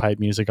bagpipe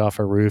music off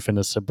a roof in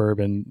a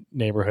suburban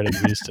neighborhood in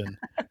Houston.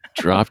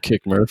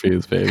 Dropkick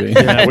Murphys, baby.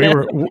 Yeah, we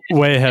were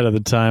way ahead of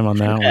the time on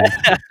that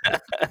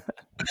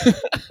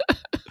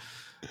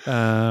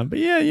one. But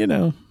yeah,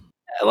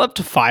 I loved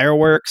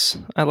fireworks.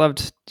 I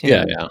loved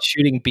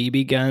shooting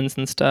BB guns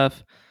and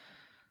stuff.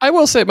 I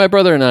will say, my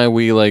brother and I,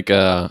 we like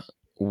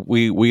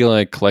we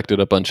like collected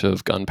a bunch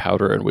of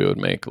gunpowder and we would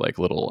make like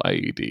little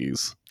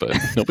IEDs, but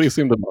nobody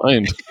seemed to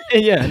mind.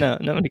 Yeah, no,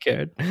 nobody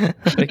cared.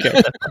 Nobody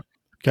cared.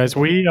 Guys,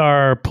 we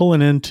are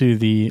pulling into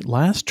the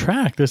last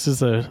track. This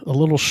is a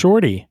little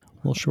shorty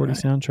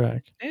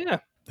soundtrack. Yeah.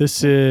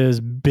 This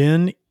is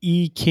Ben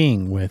E.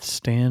 King with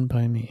Stand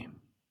By Me.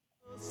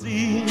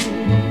 See,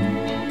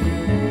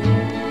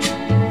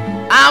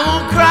 I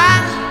won't cry,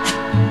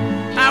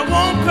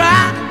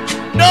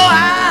 no,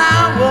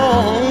 I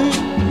won't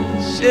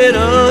shed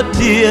a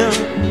tear,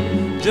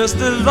 just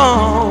as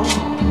long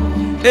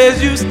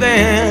as you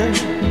stand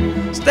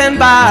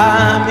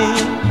by me.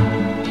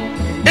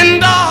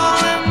 And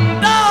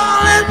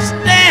darling,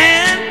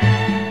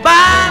 stand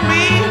by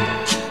me,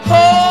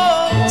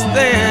 oh,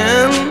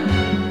 stand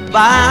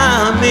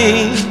by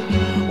me,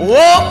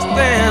 oh,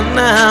 stand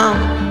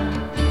now.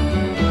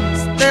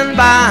 Stand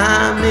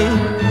by me,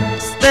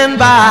 stand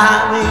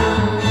by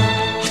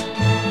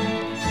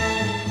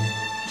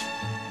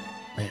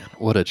Man,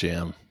 what a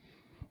jam.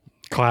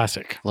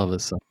 Classic. Love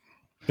this song.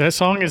 That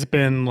song has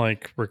been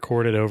like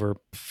recorded over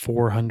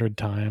 400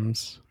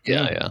 times.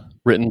 Yeah.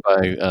 Written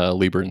by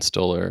Lieber and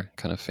Stoller,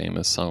 kind of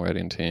famous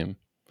songwriting team.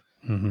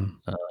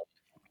 Mm-hmm.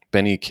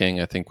 Benny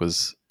King, I think,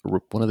 was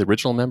one of the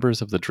original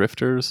members of the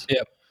Drifters.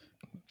 Yep.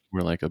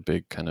 We're like a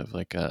big kind of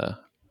like a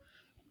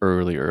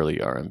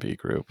early R&B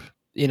group.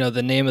 You know,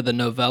 the name of the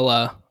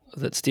novella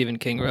that Stephen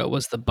King wrote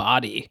was The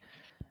Body.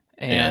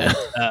 And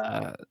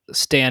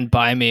Stand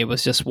By Me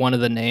was just one of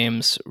the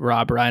names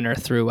Rob Reiner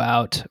threw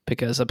out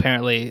because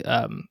apparently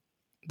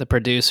the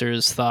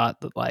producers thought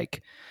that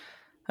like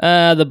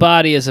The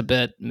Body is a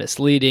bit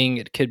misleading.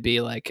 It could be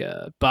like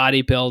a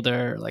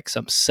bodybuilder, like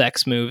some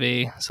sex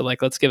movie. So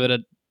like, let's give it a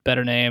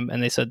better name.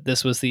 And they said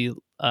this was the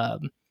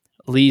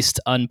least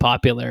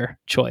unpopular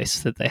choice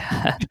that they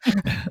had.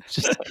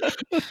 Just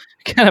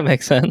kind of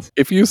makes sense.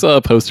 If you saw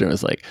a poster and it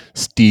was like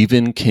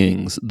Stephen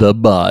King's The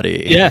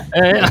Body. Yeah.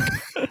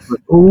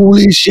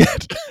 Holy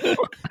shit.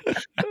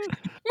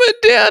 My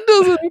dad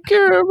doesn't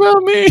care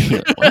about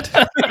me. What?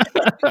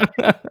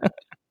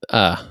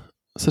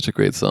 Such a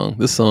great song.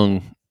 This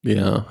song,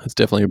 it's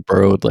definitely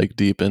burrowed like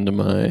deep into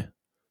my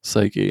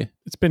psyche.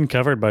 It's been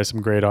covered by some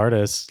great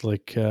artists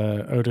like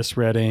Otis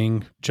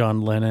Redding,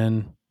 John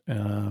Lennon,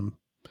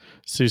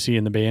 Susie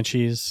and the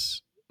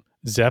Banshees.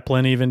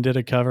 Zeppelin even did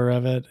a cover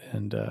of it,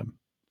 and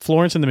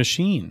Florence and the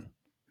Machine.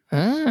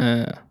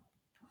 Yeah.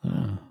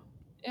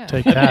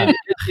 Take that.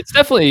 It's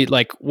definitely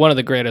like one of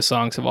the greatest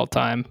songs of all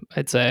time,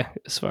 I'd say,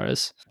 as far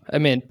as, I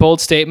mean, bold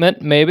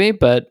statement maybe,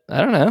 but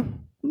I don't know.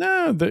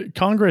 No, the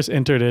Congress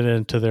entered it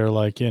into their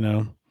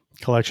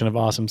collection of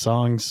awesome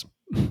songs.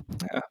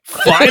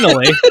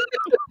 Finally.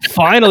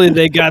 Finally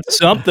they got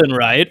something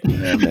right.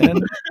 Yeah, man.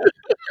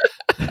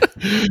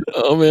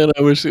 Oh man,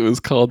 I wish it was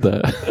called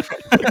that.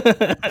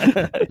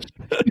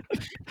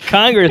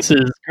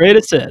 Congress's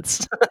greatest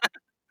hits.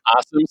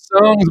 Awesome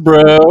songs,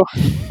 bro.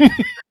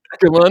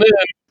 Come on in.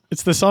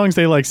 It's the songs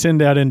they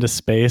send out into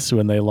space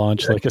when they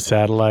launch a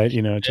satellite,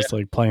 just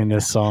playing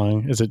this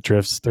song as it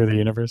drifts through the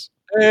universe.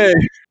 Hey,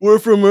 we're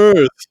from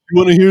Earth. You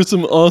want to hear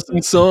some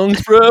awesome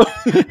songs, bro?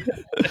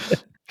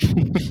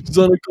 It's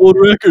on a gold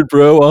record,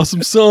 bro.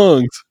 Awesome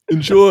songs.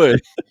 Enjoy.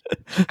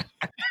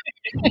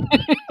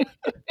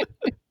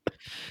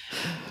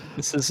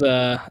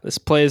 This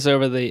plays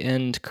over the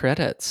end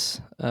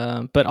credits,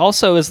 but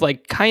also is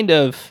kind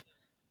of,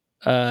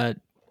 I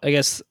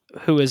guess,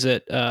 who is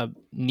it?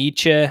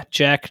 Nietzsche,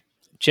 Jack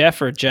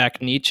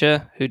Nietzsche,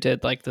 who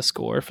did the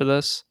score for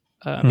this.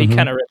 He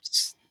kind of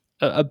rips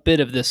a bit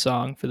of this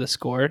song for the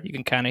score. You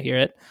can kind of hear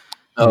it.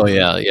 Oh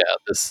yeah.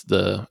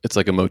 It's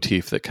like a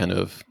motif that kind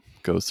of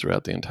goes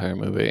throughout the entire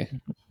movie.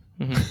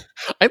 Mm-hmm.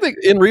 I think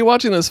in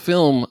rewatching this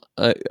film,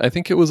 I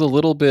think it was a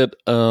little bit.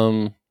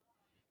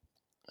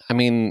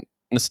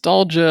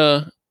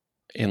 Nostalgia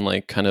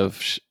in kind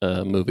of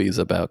movies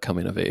about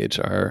coming of age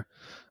are,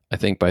 I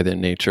think, by their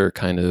nature,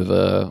 kind of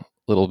a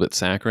little bit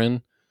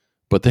saccharine.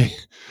 But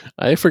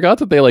I forgot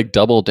that they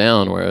double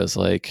down. Whereas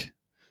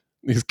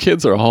these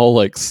kids are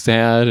all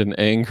sad and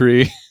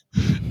angry,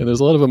 and there's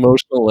a lot of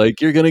emotional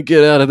you're gonna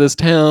get out of this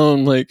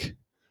town.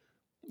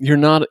 You're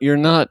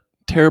not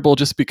terrible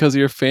just because of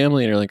your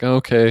family, and you're like, oh,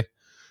 okay.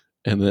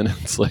 And then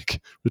it's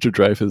Richard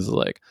Dreyfuss is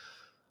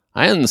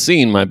I hadn't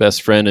seen my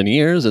best friend in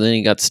years, and then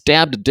he got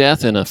stabbed to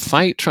death in a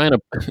fight trying to.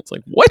 It's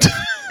what?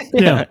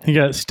 Yeah, he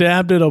got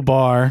stabbed at a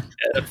bar,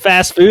 a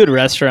fast food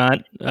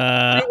restaurant.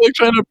 Trying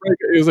to break.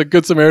 He was a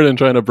good Samaritan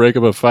trying to break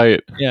up a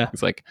fight. Yeah,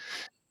 he's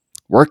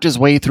worked his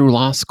way through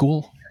law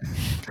school,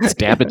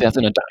 stabbed to death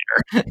in a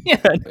diner.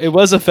 Yeah, it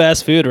was a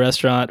fast food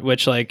restaurant,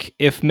 which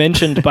if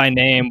mentioned by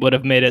name would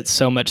have made it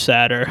so much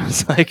sadder.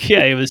 It's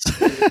he was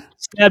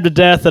stabbed to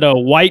death at a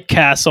White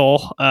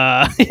Castle,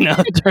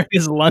 during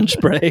his lunch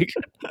break.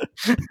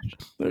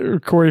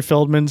 Corey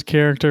Feldman's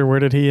character, where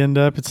did he end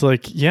up? It's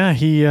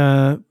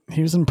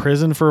he was in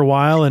prison for a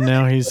while, and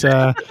now he's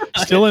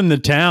still in the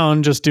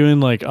town, just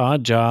doing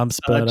odd jobs.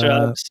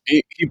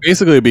 He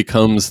basically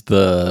becomes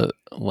the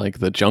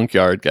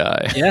junkyard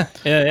guy.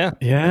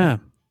 Yeah.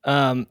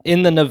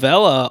 In the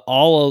novella,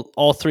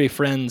 all three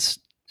friends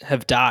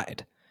have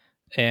died.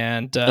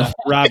 And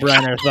Rob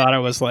Reiner thought it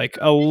was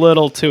a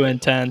little too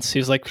intense. He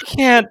was like,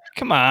 "Can't,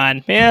 come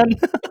on, man."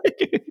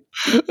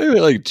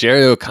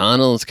 Jerry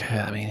O'Connell's.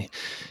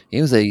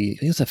 He was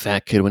a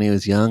fat kid when he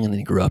was young, and then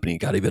he grew up and he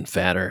got even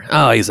fatter.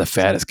 Oh, he's the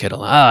fattest kid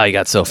alive. He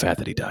got so fat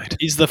that he died.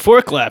 He's the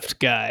forklift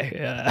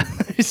guy.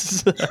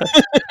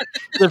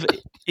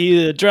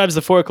 He drives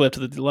the forklift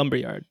to the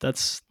lumberyard.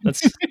 That's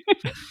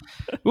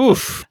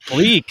oof,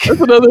 bleak.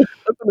 That's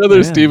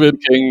another Stephen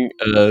King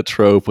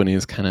trope when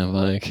he's kind of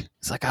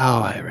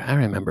oh, I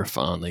remember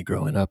fondly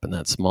growing up in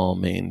that small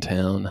Maine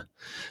town.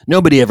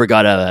 Nobody ever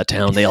got out of that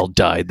town. They all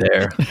died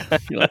there.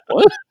 You're like,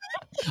 what?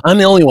 I'm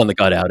the only one that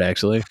got out,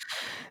 actually.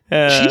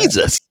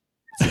 Jesus.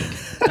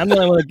 I'm the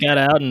only one that got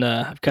out, and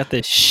I've got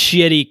this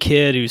shitty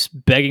kid who's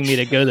begging me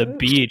to go to the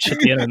beach at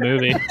the end of the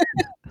movie.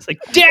 It's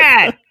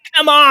Dad,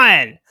 come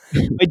on.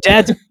 My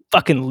dad's a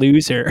fucking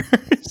loser.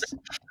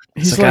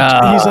 He's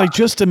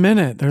just a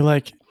minute.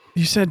 They're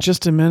you said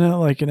just a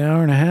minute, an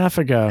hour and a half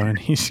ago, and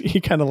he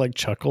kind of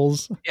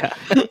chuckles. Yeah.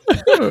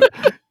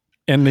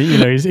 And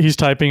he's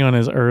typing on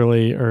his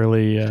early.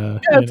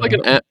 It's like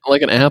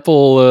an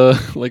Apple,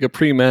 like a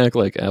pre-Mac,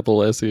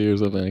 Apple SE or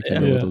something. I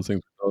can't remember what those things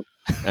are called.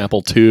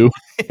 Apple II.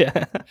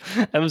 Yeah,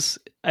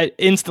 I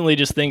instantly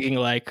just thinking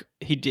like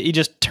he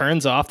just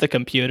turns off the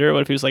computer.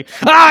 What if he was like,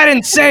 I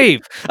didn't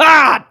save.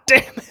 Damn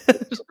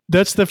it.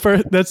 That's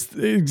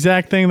the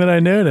exact thing that I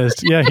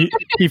noticed. Yeah,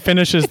 he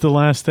finishes the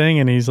last thing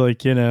and he's like,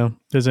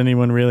 does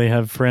anyone really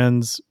have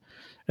friends,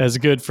 as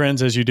good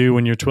friends as you do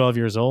when you're 12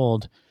 years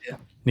old? Yeah.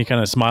 And he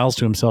kind of smiles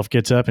to himself,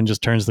 gets up and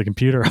just turns the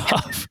computer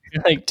off.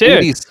 You're like, dude,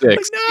 86. like,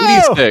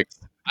 no! 86.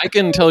 I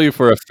can tell you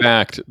for a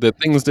fact that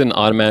things didn't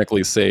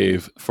automatically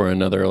save for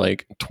another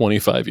like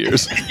 25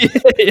 years.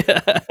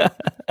 Yeah.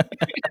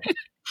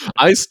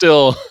 I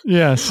still.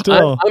 Yeah,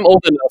 still. I'm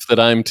old enough that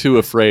I'm too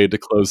afraid to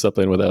close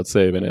something without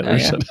saving it. Oh,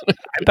 yeah.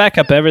 I back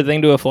up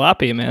everything to a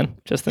floppy, man,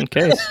 just in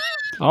case.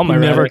 All my He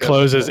never relics.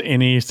 closes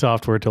any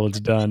software till it's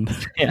done.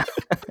 Yeah.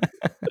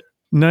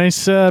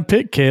 Nice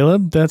pick,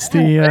 Caleb. That's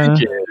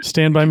the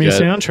Stand By Me Yeah.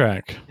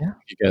 soundtrack. Thank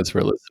you guys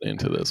for listening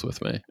to this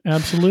with me.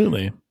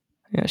 Absolutely.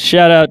 Yeah,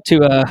 shout out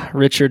to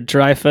Richard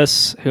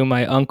Dreyfuss, who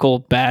my uncle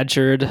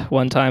badgered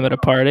one time at a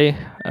party.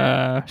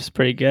 It's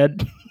pretty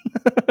good.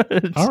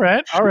 All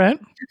right.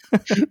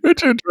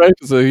 Richard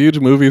Dreyfuss is a huge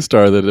movie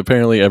star that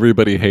apparently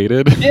everybody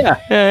hated.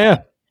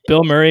 Yeah.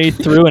 Bill Murray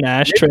threw an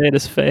ashtray at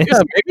his face. Yeah,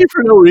 maybe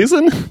for no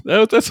reason.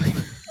 That's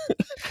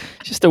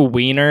Just a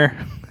wiener.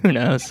 Who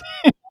knows?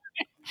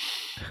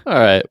 all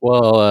right.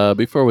 Well,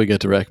 before we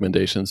get to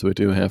recommendations, we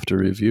do have to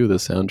review the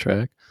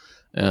soundtrack.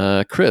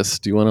 Chris,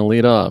 do you want to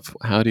lead off?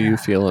 How do you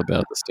feel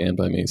about the Stand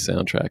By Me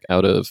soundtrack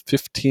out of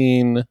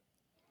 15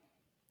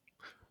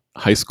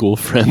 high school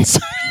friends?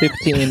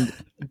 15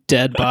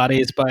 dead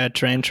bodies by a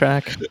train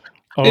track.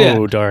 Oh,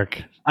 Yeah.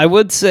 dark. I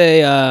would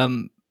say,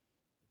 I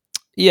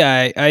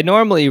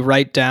normally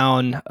write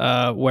down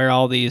where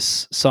all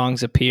these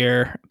songs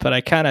appear, but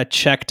I kind of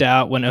checked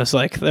out when it was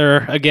like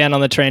they're again on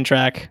the train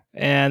track,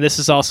 and this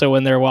is also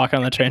when they're walking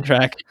on the train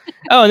track.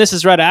 Oh, and this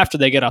is right after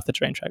they get off the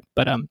train track.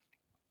 But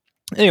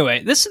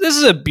anyway, this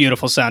is a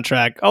beautiful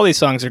soundtrack. All these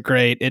songs are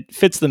great. It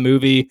fits the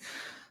movie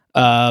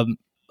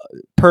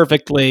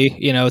perfectly.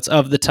 It's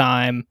of the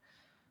time.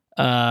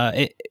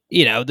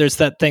 There's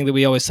that thing that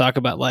we always talk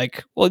about,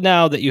 like, well,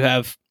 now that you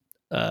have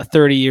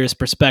 30 years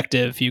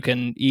perspective, you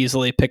can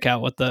easily pick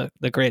out what the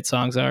great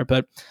songs are.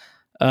 But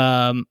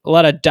a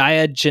lot of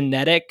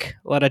diegetic,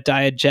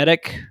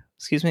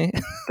 excuse me.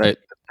 Right.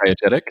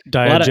 Diegetic.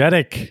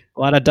 Diegetic. A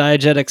lot of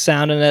diegetic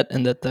sound in it,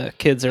 and that the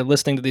kids are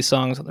listening to these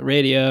songs on the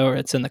radio or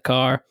it's in the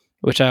car,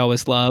 which I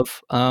always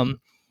love.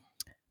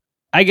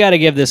 I got to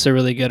give this a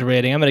really good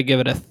rating. I'm going to give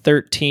it a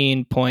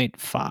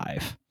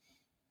 13.5.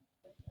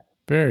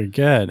 Very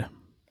good.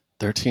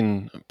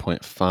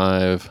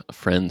 13.5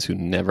 friends who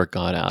never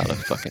got out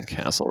of fucking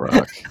Castle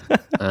Rock.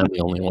 I'm the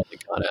only one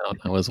that got out.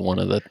 I was one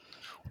of the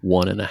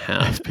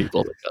 1.5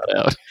 people that got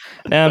out.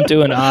 Now I'm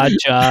doing odd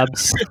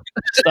jobs.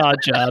 Just odd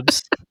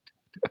jobs.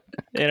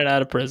 In and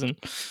out of prison.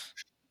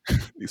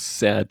 These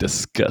sad,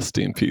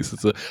 disgusting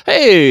pieces of...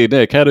 Hey,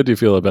 Nick, how did you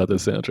feel about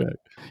this soundtrack?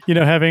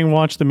 Having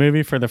watched the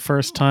movie for the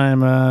first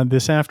time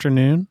this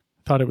afternoon,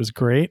 thought it was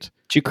great.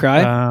 Did you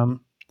cry?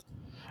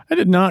 I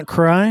did not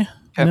cry.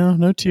 Okay.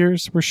 No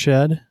tears were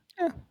shed.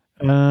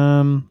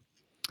 Yeah.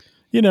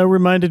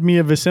 Reminded me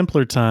of a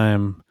simpler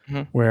time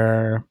Mhm.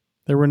 where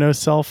there were no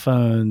cell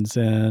phones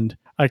and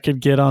I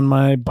could get on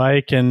my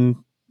bike and,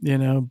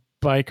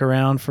 bike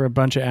around for a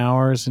bunch of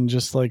hours and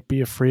just like be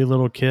a free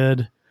little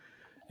kid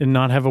and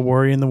not have a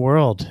worry in the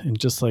world and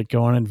just like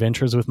go on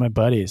adventures with my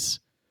buddies.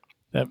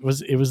 It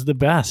was the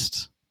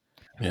best.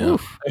 Yeah.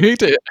 I hate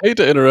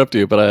to interrupt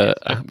you, but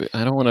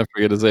I don't want to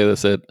forget to say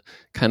this, that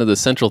kind of the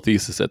central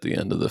thesis at the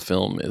end of the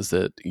film is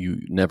that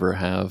you never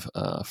have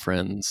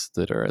friends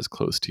that are as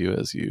close to you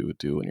as you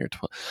do when you're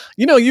 12.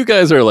 You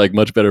guys are like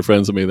much better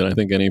friends with me than I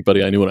think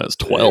anybody I knew when I was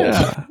 12.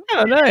 Yeah.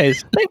 Oh,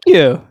 nice. Thank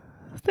you.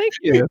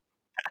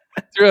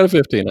 0 out of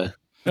 15.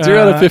 0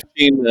 out of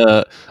 15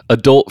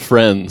 adult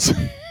friends.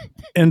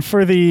 And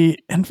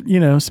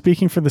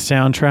speaking for the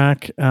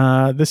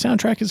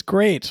soundtrack is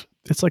great.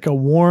 It's like a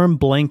warm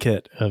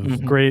blanket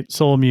of great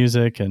soul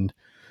music and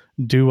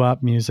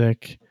doo-wop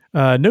music.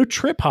 No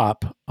trip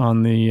hop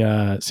on the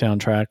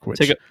soundtrack, which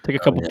Take a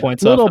couple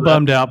points a little off of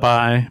bummed out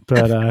by,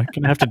 but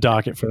gonna have to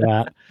dock it for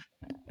that.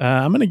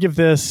 I'm gonna give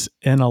this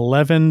an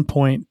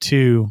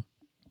 11.2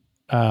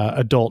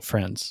 adult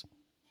friends.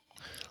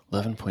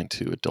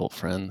 11.2 adult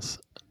friends.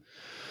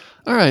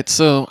 All right,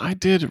 so I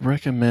did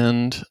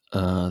recommend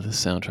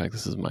this soundtrack.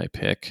 This is my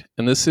pick.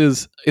 And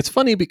it's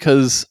funny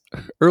because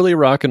early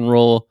rock and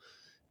roll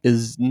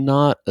is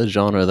not a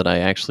genre that I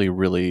actually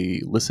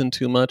really listen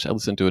to much. I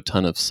listen to a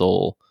ton of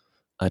soul.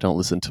 I don't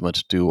listen to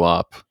much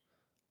doo-wop.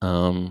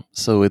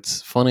 So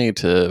it's funny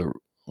to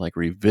like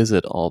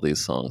revisit all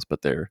these songs,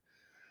 but they're,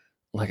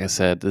 like I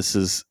said, this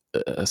is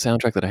a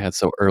soundtrack that I had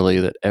so early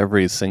that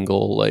every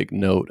single like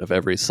note of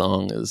every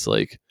song is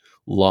like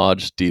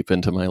lodged deep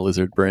into my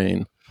lizard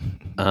brain.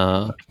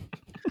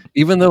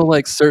 Even though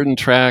like certain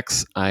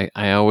tracks I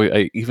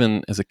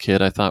even as a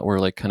kid I thought were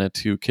like kind of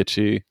too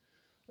kitschy,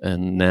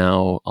 and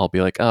now I'll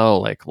be like, oh,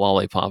 like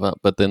Lollipop,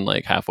 but then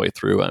like halfway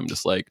through I'm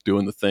just like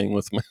doing the thing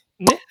with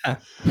Yeah.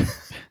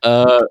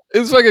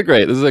 It's fucking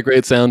great. This is a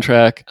great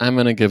soundtrack. I'm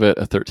gonna give it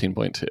a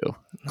 13.2.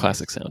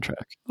 Classic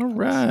soundtrack. All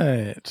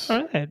right.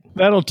 All right.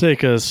 That'll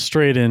take us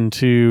straight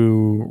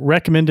into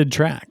recommended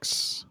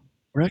tracks.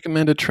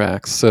 Recommended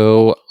tracks.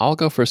 So I'll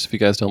go first if you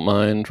guys don't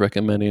mind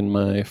recommending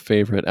my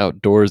favorite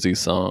outdoorsy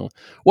song.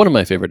 One of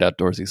my favorite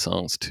outdoorsy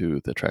songs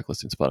to the track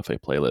listing Spotify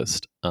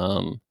playlist.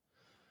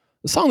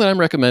 The song that I'm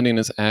recommending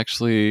is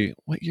actually,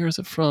 what year is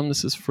it from?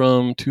 This is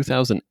from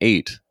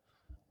 2008.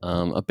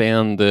 A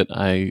band that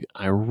I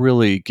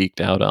really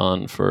geeked out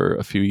on for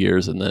a few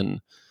years, and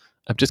then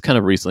I've just kind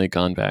of recently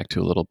gone back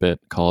to a little bit,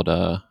 called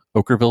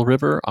Ockerville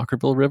River.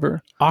 Ockerville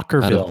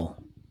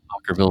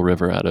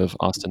River out of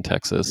Austin,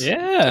 Texas.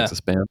 Yeah. Texas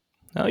band.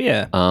 Oh,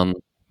 yeah.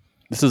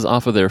 This is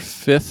off of their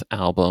 5th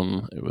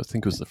album. I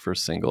think it was the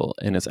first single,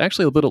 and it's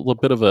actually a little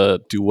bit of a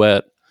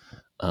duet.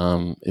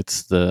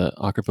 It's the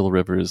Ockerville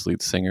River's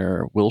lead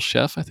singer, Will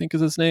Sheff, I think is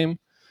his name,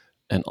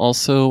 and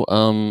also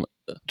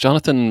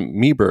Jonathan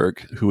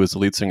Meberg, who is the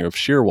lead singer of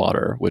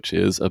Shearwater, which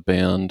is a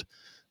band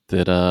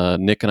that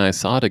Nick and I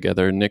saw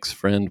together. Nick's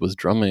friend was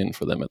drumming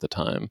for them at the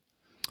time.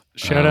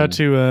 Shout out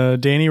to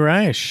Danny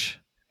Reich.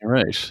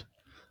 Reich.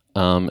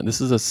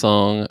 This is a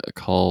song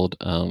called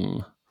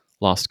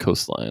Lost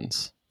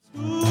Coastlines.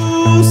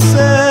 Who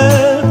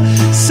said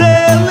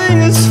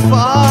sailing is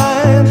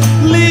fine,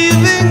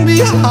 leaving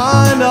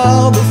behind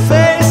all the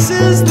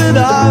faces that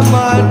I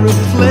might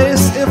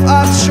replace if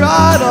I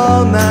tried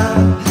on that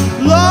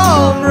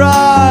long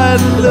ride,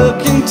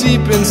 looking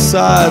deep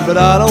inside, but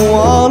I don't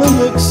want to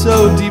look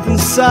so deep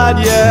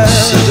inside, yeah.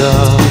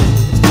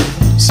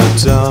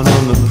 Sit down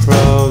on the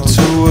prow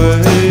to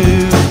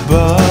wave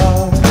by.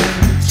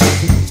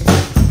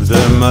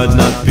 There might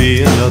not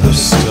be another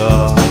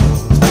star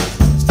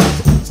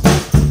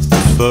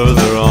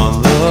further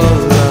on the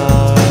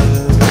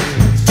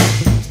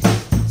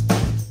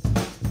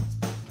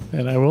line.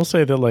 And I will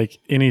say that like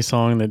any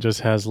song that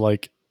just has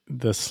like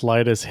the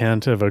slightest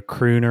hint of a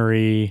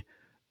croonery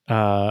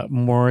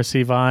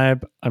Morrissey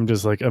vibe, I'm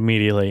just like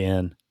immediately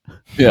in.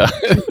 Yeah.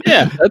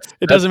 Yeah.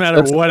 It doesn't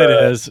matter what it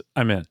is,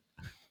 I'm in.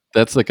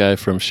 That's the guy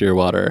from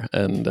Shearwater,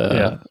 and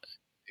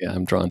yeah,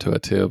 I'm drawn to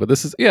it too. But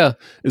this is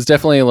it's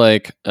definitely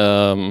like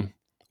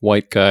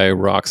white guy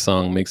rock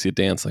song, makes you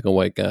dance like a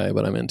white guy,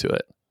 but I'm into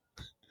it.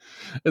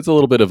 It's a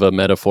little bit of a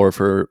metaphor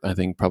for, I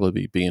think,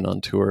 probably being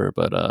on tour,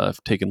 but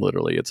taken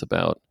literally, it's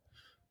about,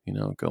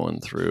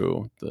 going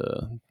through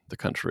the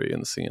country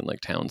and seeing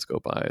like towns go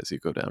by as you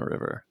go down a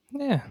river.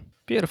 Yeah.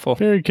 Beautiful.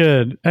 Very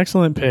good.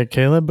 Excellent pick,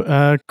 Caleb.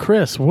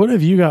 Chris, what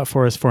have you got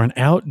for us for an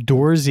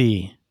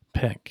outdoorsy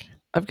pick?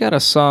 I've got a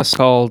song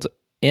called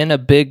In a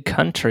Big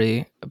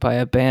Country by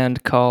a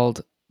band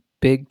called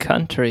Big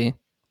Country.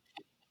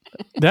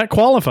 That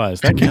qualifies.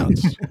 That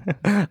counts.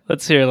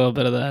 Let's hear a little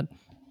bit of that.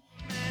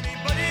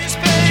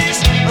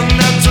 And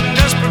that's a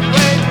desperate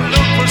way to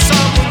look for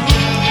someone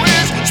who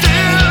is still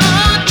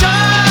a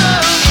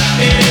child.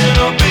 In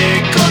a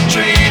big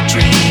country,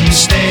 dreams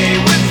stay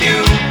with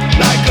you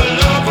like a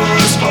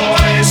lover's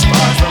voice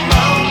far from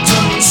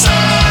mountainside.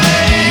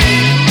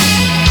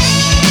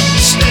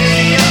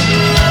 Stay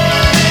alive.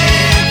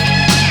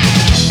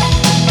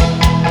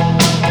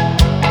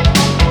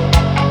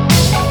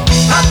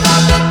 I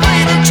thought that way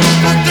the truth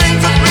were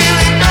things that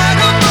really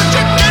matter, but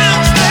you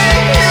can't stay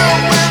here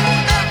with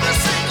every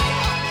single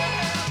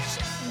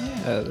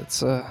one.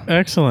 That's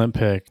Excellent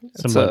pick.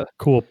 It's Some like,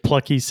 cool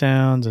plucky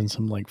sounds and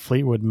some like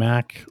Fleetwood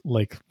Mac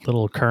like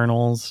little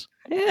kernels.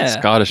 yeah.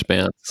 Scottish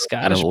band.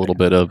 Kind of a little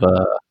bit of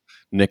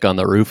Nick on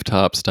the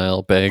Rooftop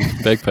style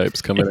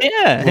bagpipes coming in.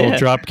 Yeah. Little yeah.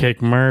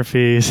 Dropkick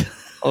Murphys.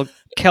 Little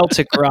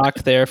Celtic rock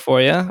there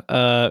for you.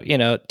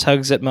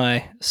 Tugs at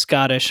my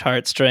Scottish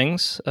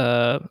heartstrings.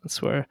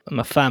 That's where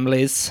my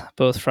family's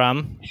both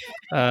from.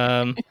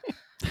 But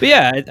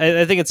yeah,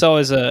 I think it's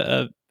always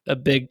a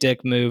big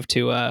dick move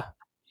to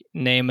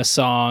name a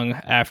song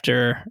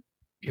after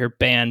your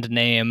band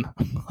name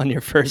on your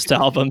first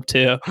album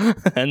too,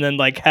 and then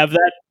like have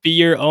that be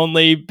your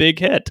only big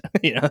hit.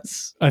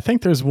 I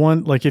think there's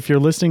one, like if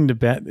you're listening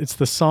to it's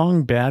the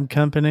song Bad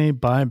Company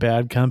by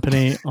Bad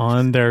Company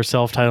on their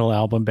self-titled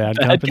album Bad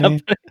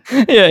Company.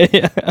 Yeah.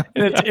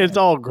 It's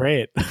all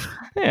great.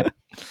 Yeah.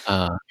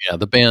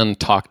 The band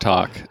Talk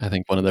Talk, I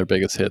think one of their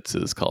biggest hits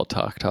is called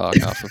Talk Talk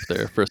off of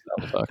their first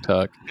album Talk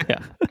Talk.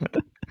 Yeah.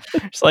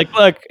 It's like,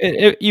 look,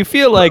 you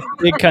feel like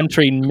Big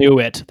Country knew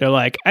it. They're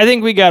like, I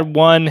think we got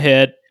one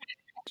hit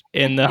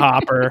in the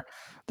hopper.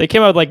 They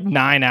came out with like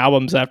 9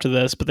 albums after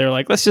this, but they're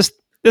like, this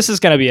is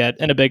going to be it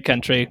in a Big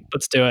Country.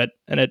 Let's do it.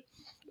 And I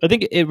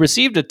think it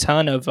received a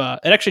ton of, it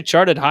actually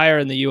charted higher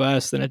in the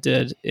US than it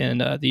did in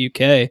the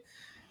UK.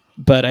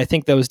 But I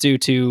think that was due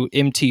to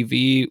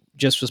MTV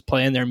just was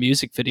playing their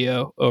music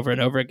video over and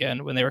over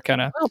again when they were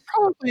kind of. Well,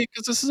 probably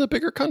because this is a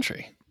bigger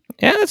country.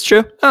 Yeah, that's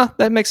true. Oh,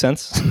 that makes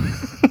sense.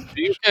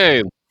 The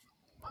UK,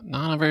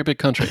 not a very big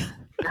country.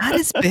 Not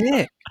as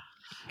big.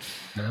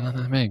 Not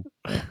that big.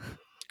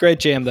 Great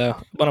jam, though.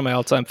 One of my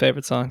all-time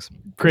favorite songs.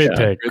 Great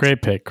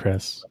pick,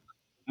 Chris.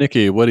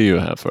 Nikki, what do you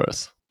have for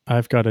us?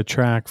 I've got a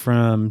track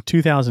from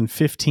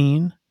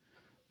 2015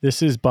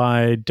 This is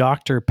by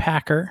Dr.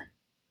 Packer.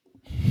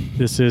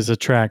 This is a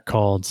track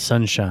called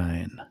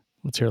Sunshine.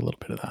 Let's hear a little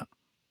bit of that.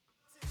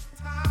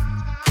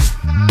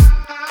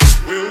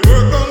 We'll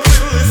work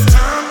until it's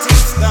time to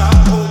stop,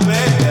 oh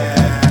baby.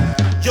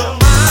 You're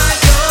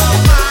mine,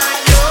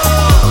 you're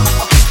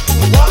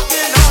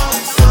walking on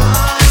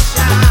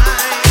sunshine.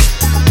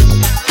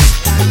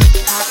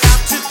 I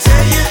got to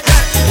tell you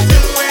that you're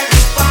doing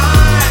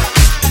fine,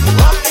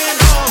 walking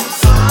on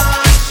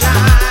sunshine.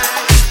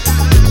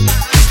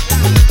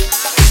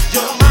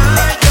 You're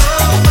mine,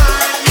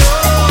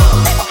 you're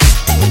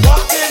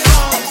walking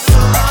on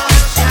sunshine.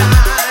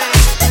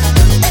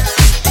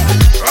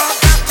 I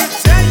got to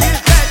tell you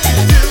that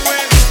you're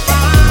doing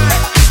fine,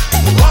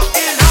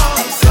 walking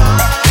on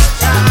sunshine.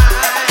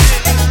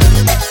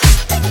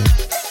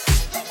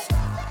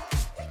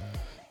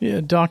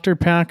 Yeah, Dr.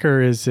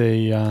 Packer is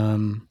a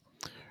kind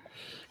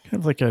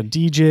of like a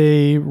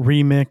DJ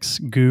remix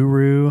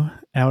guru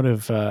out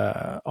of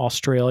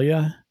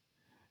Australia.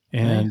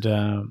 And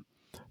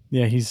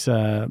yeah, he's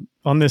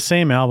on this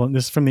same album.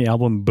 This is from the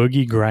album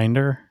Boogie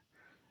Grinder.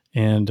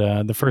 And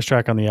the first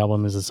track on the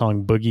album is the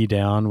song Boogie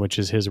Down, which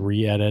is his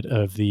re-edit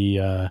of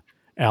the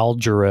Al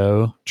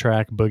Jarreau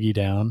track Boogie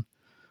Down,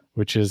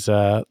 which is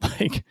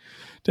like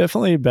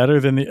definitely better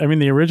than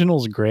the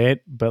original's great,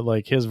 but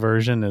like his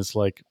version is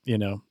like, you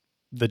know,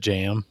 the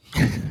jam.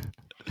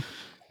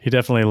 He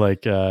definitely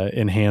like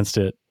enhanced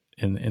it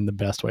in the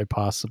best way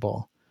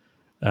possible.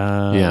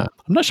 Yeah.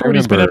 I'm not sure what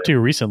he's been up to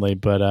recently,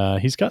 but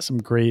he's got some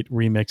great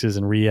remixes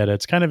and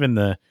re-edits, kind of in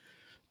the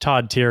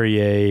Todd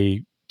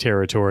Terje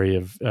territory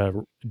of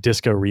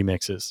disco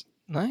remixes.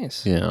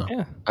 Nice. Yeah.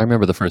 I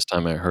remember the first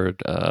time I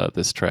heard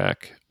this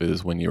track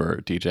was when you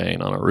were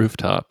DJing on a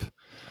rooftop.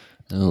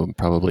 Oh,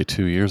 probably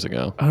 2 years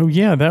ago. Oh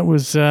yeah, that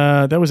was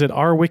at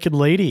Our Wicked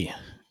Lady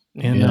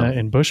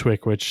in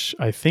Bushwick, which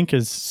I think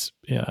is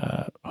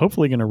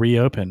hopefully going to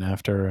reopen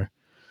after,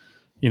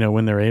 you know,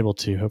 when they're able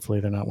to.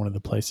 Hopefully they're not one of the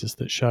places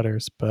that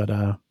shutters. But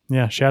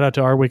yeah, shout out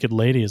to Our Wicked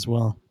Lady as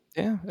well.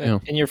 Yeah.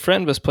 And your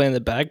friend was playing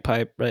the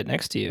bagpipe right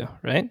next to you,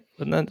 right?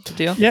 Wasn't that the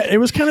deal? Yeah, it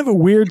was kind of a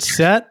weird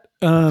set.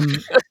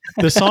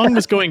 The song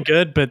was going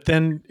good, but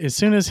then as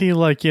soon as he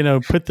like, you know,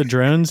 put the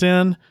drones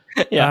in,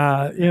 you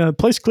know, the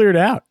place cleared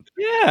out.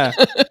 Yeah.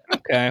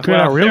 Okay.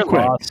 Cleared out real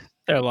quick.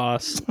 They're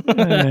lost.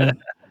 Yeah.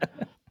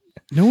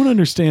 No one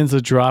understands the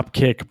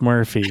Dropkick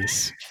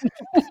Murphys.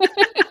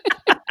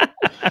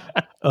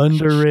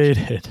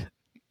 Underrated.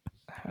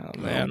 Oh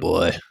man. Oh,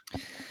 boy.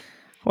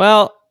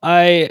 Well,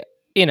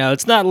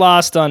 it's not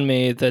lost on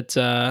me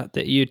that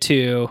you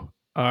two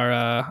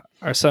are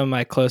some of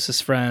my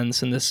closest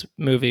friends, and this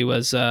movie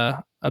was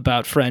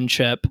about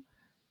friendship.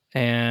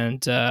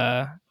 And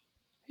I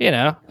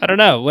don't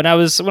know. When I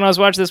was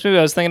watching this movie,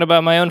 I was thinking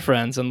about my own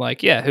friends and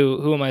like, yeah,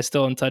 who am I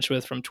still in touch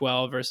with from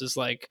 12 versus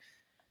like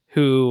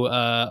who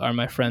are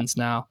my friends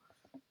now.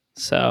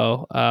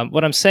 So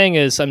what I'm saying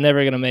is I'm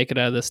never going to make it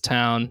out of this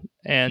town.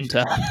 And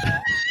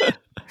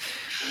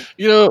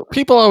you know,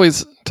 people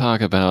always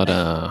talk about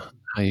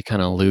how you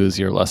kind of lose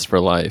your lust for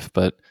life,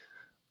 but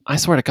I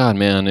swear to God,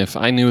 man, if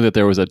I knew that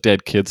there was a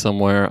dead kid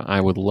somewhere,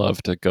 I would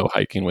love to go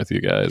hiking with you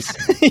guys.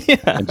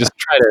 And just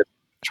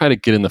try to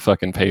get in the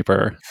fucking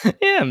paper.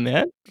 Yeah,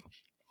 man.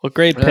 Well,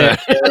 great pick.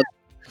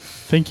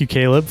 Thank you,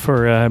 Caleb,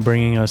 for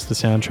bringing us the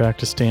soundtrack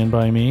to Stand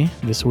By Me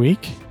this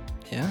week.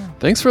 Yeah.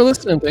 Thanks for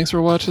listening. Thanks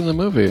for watching the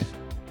movie.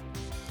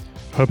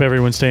 Hope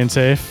everyone's staying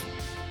safe.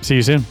 See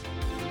you soon.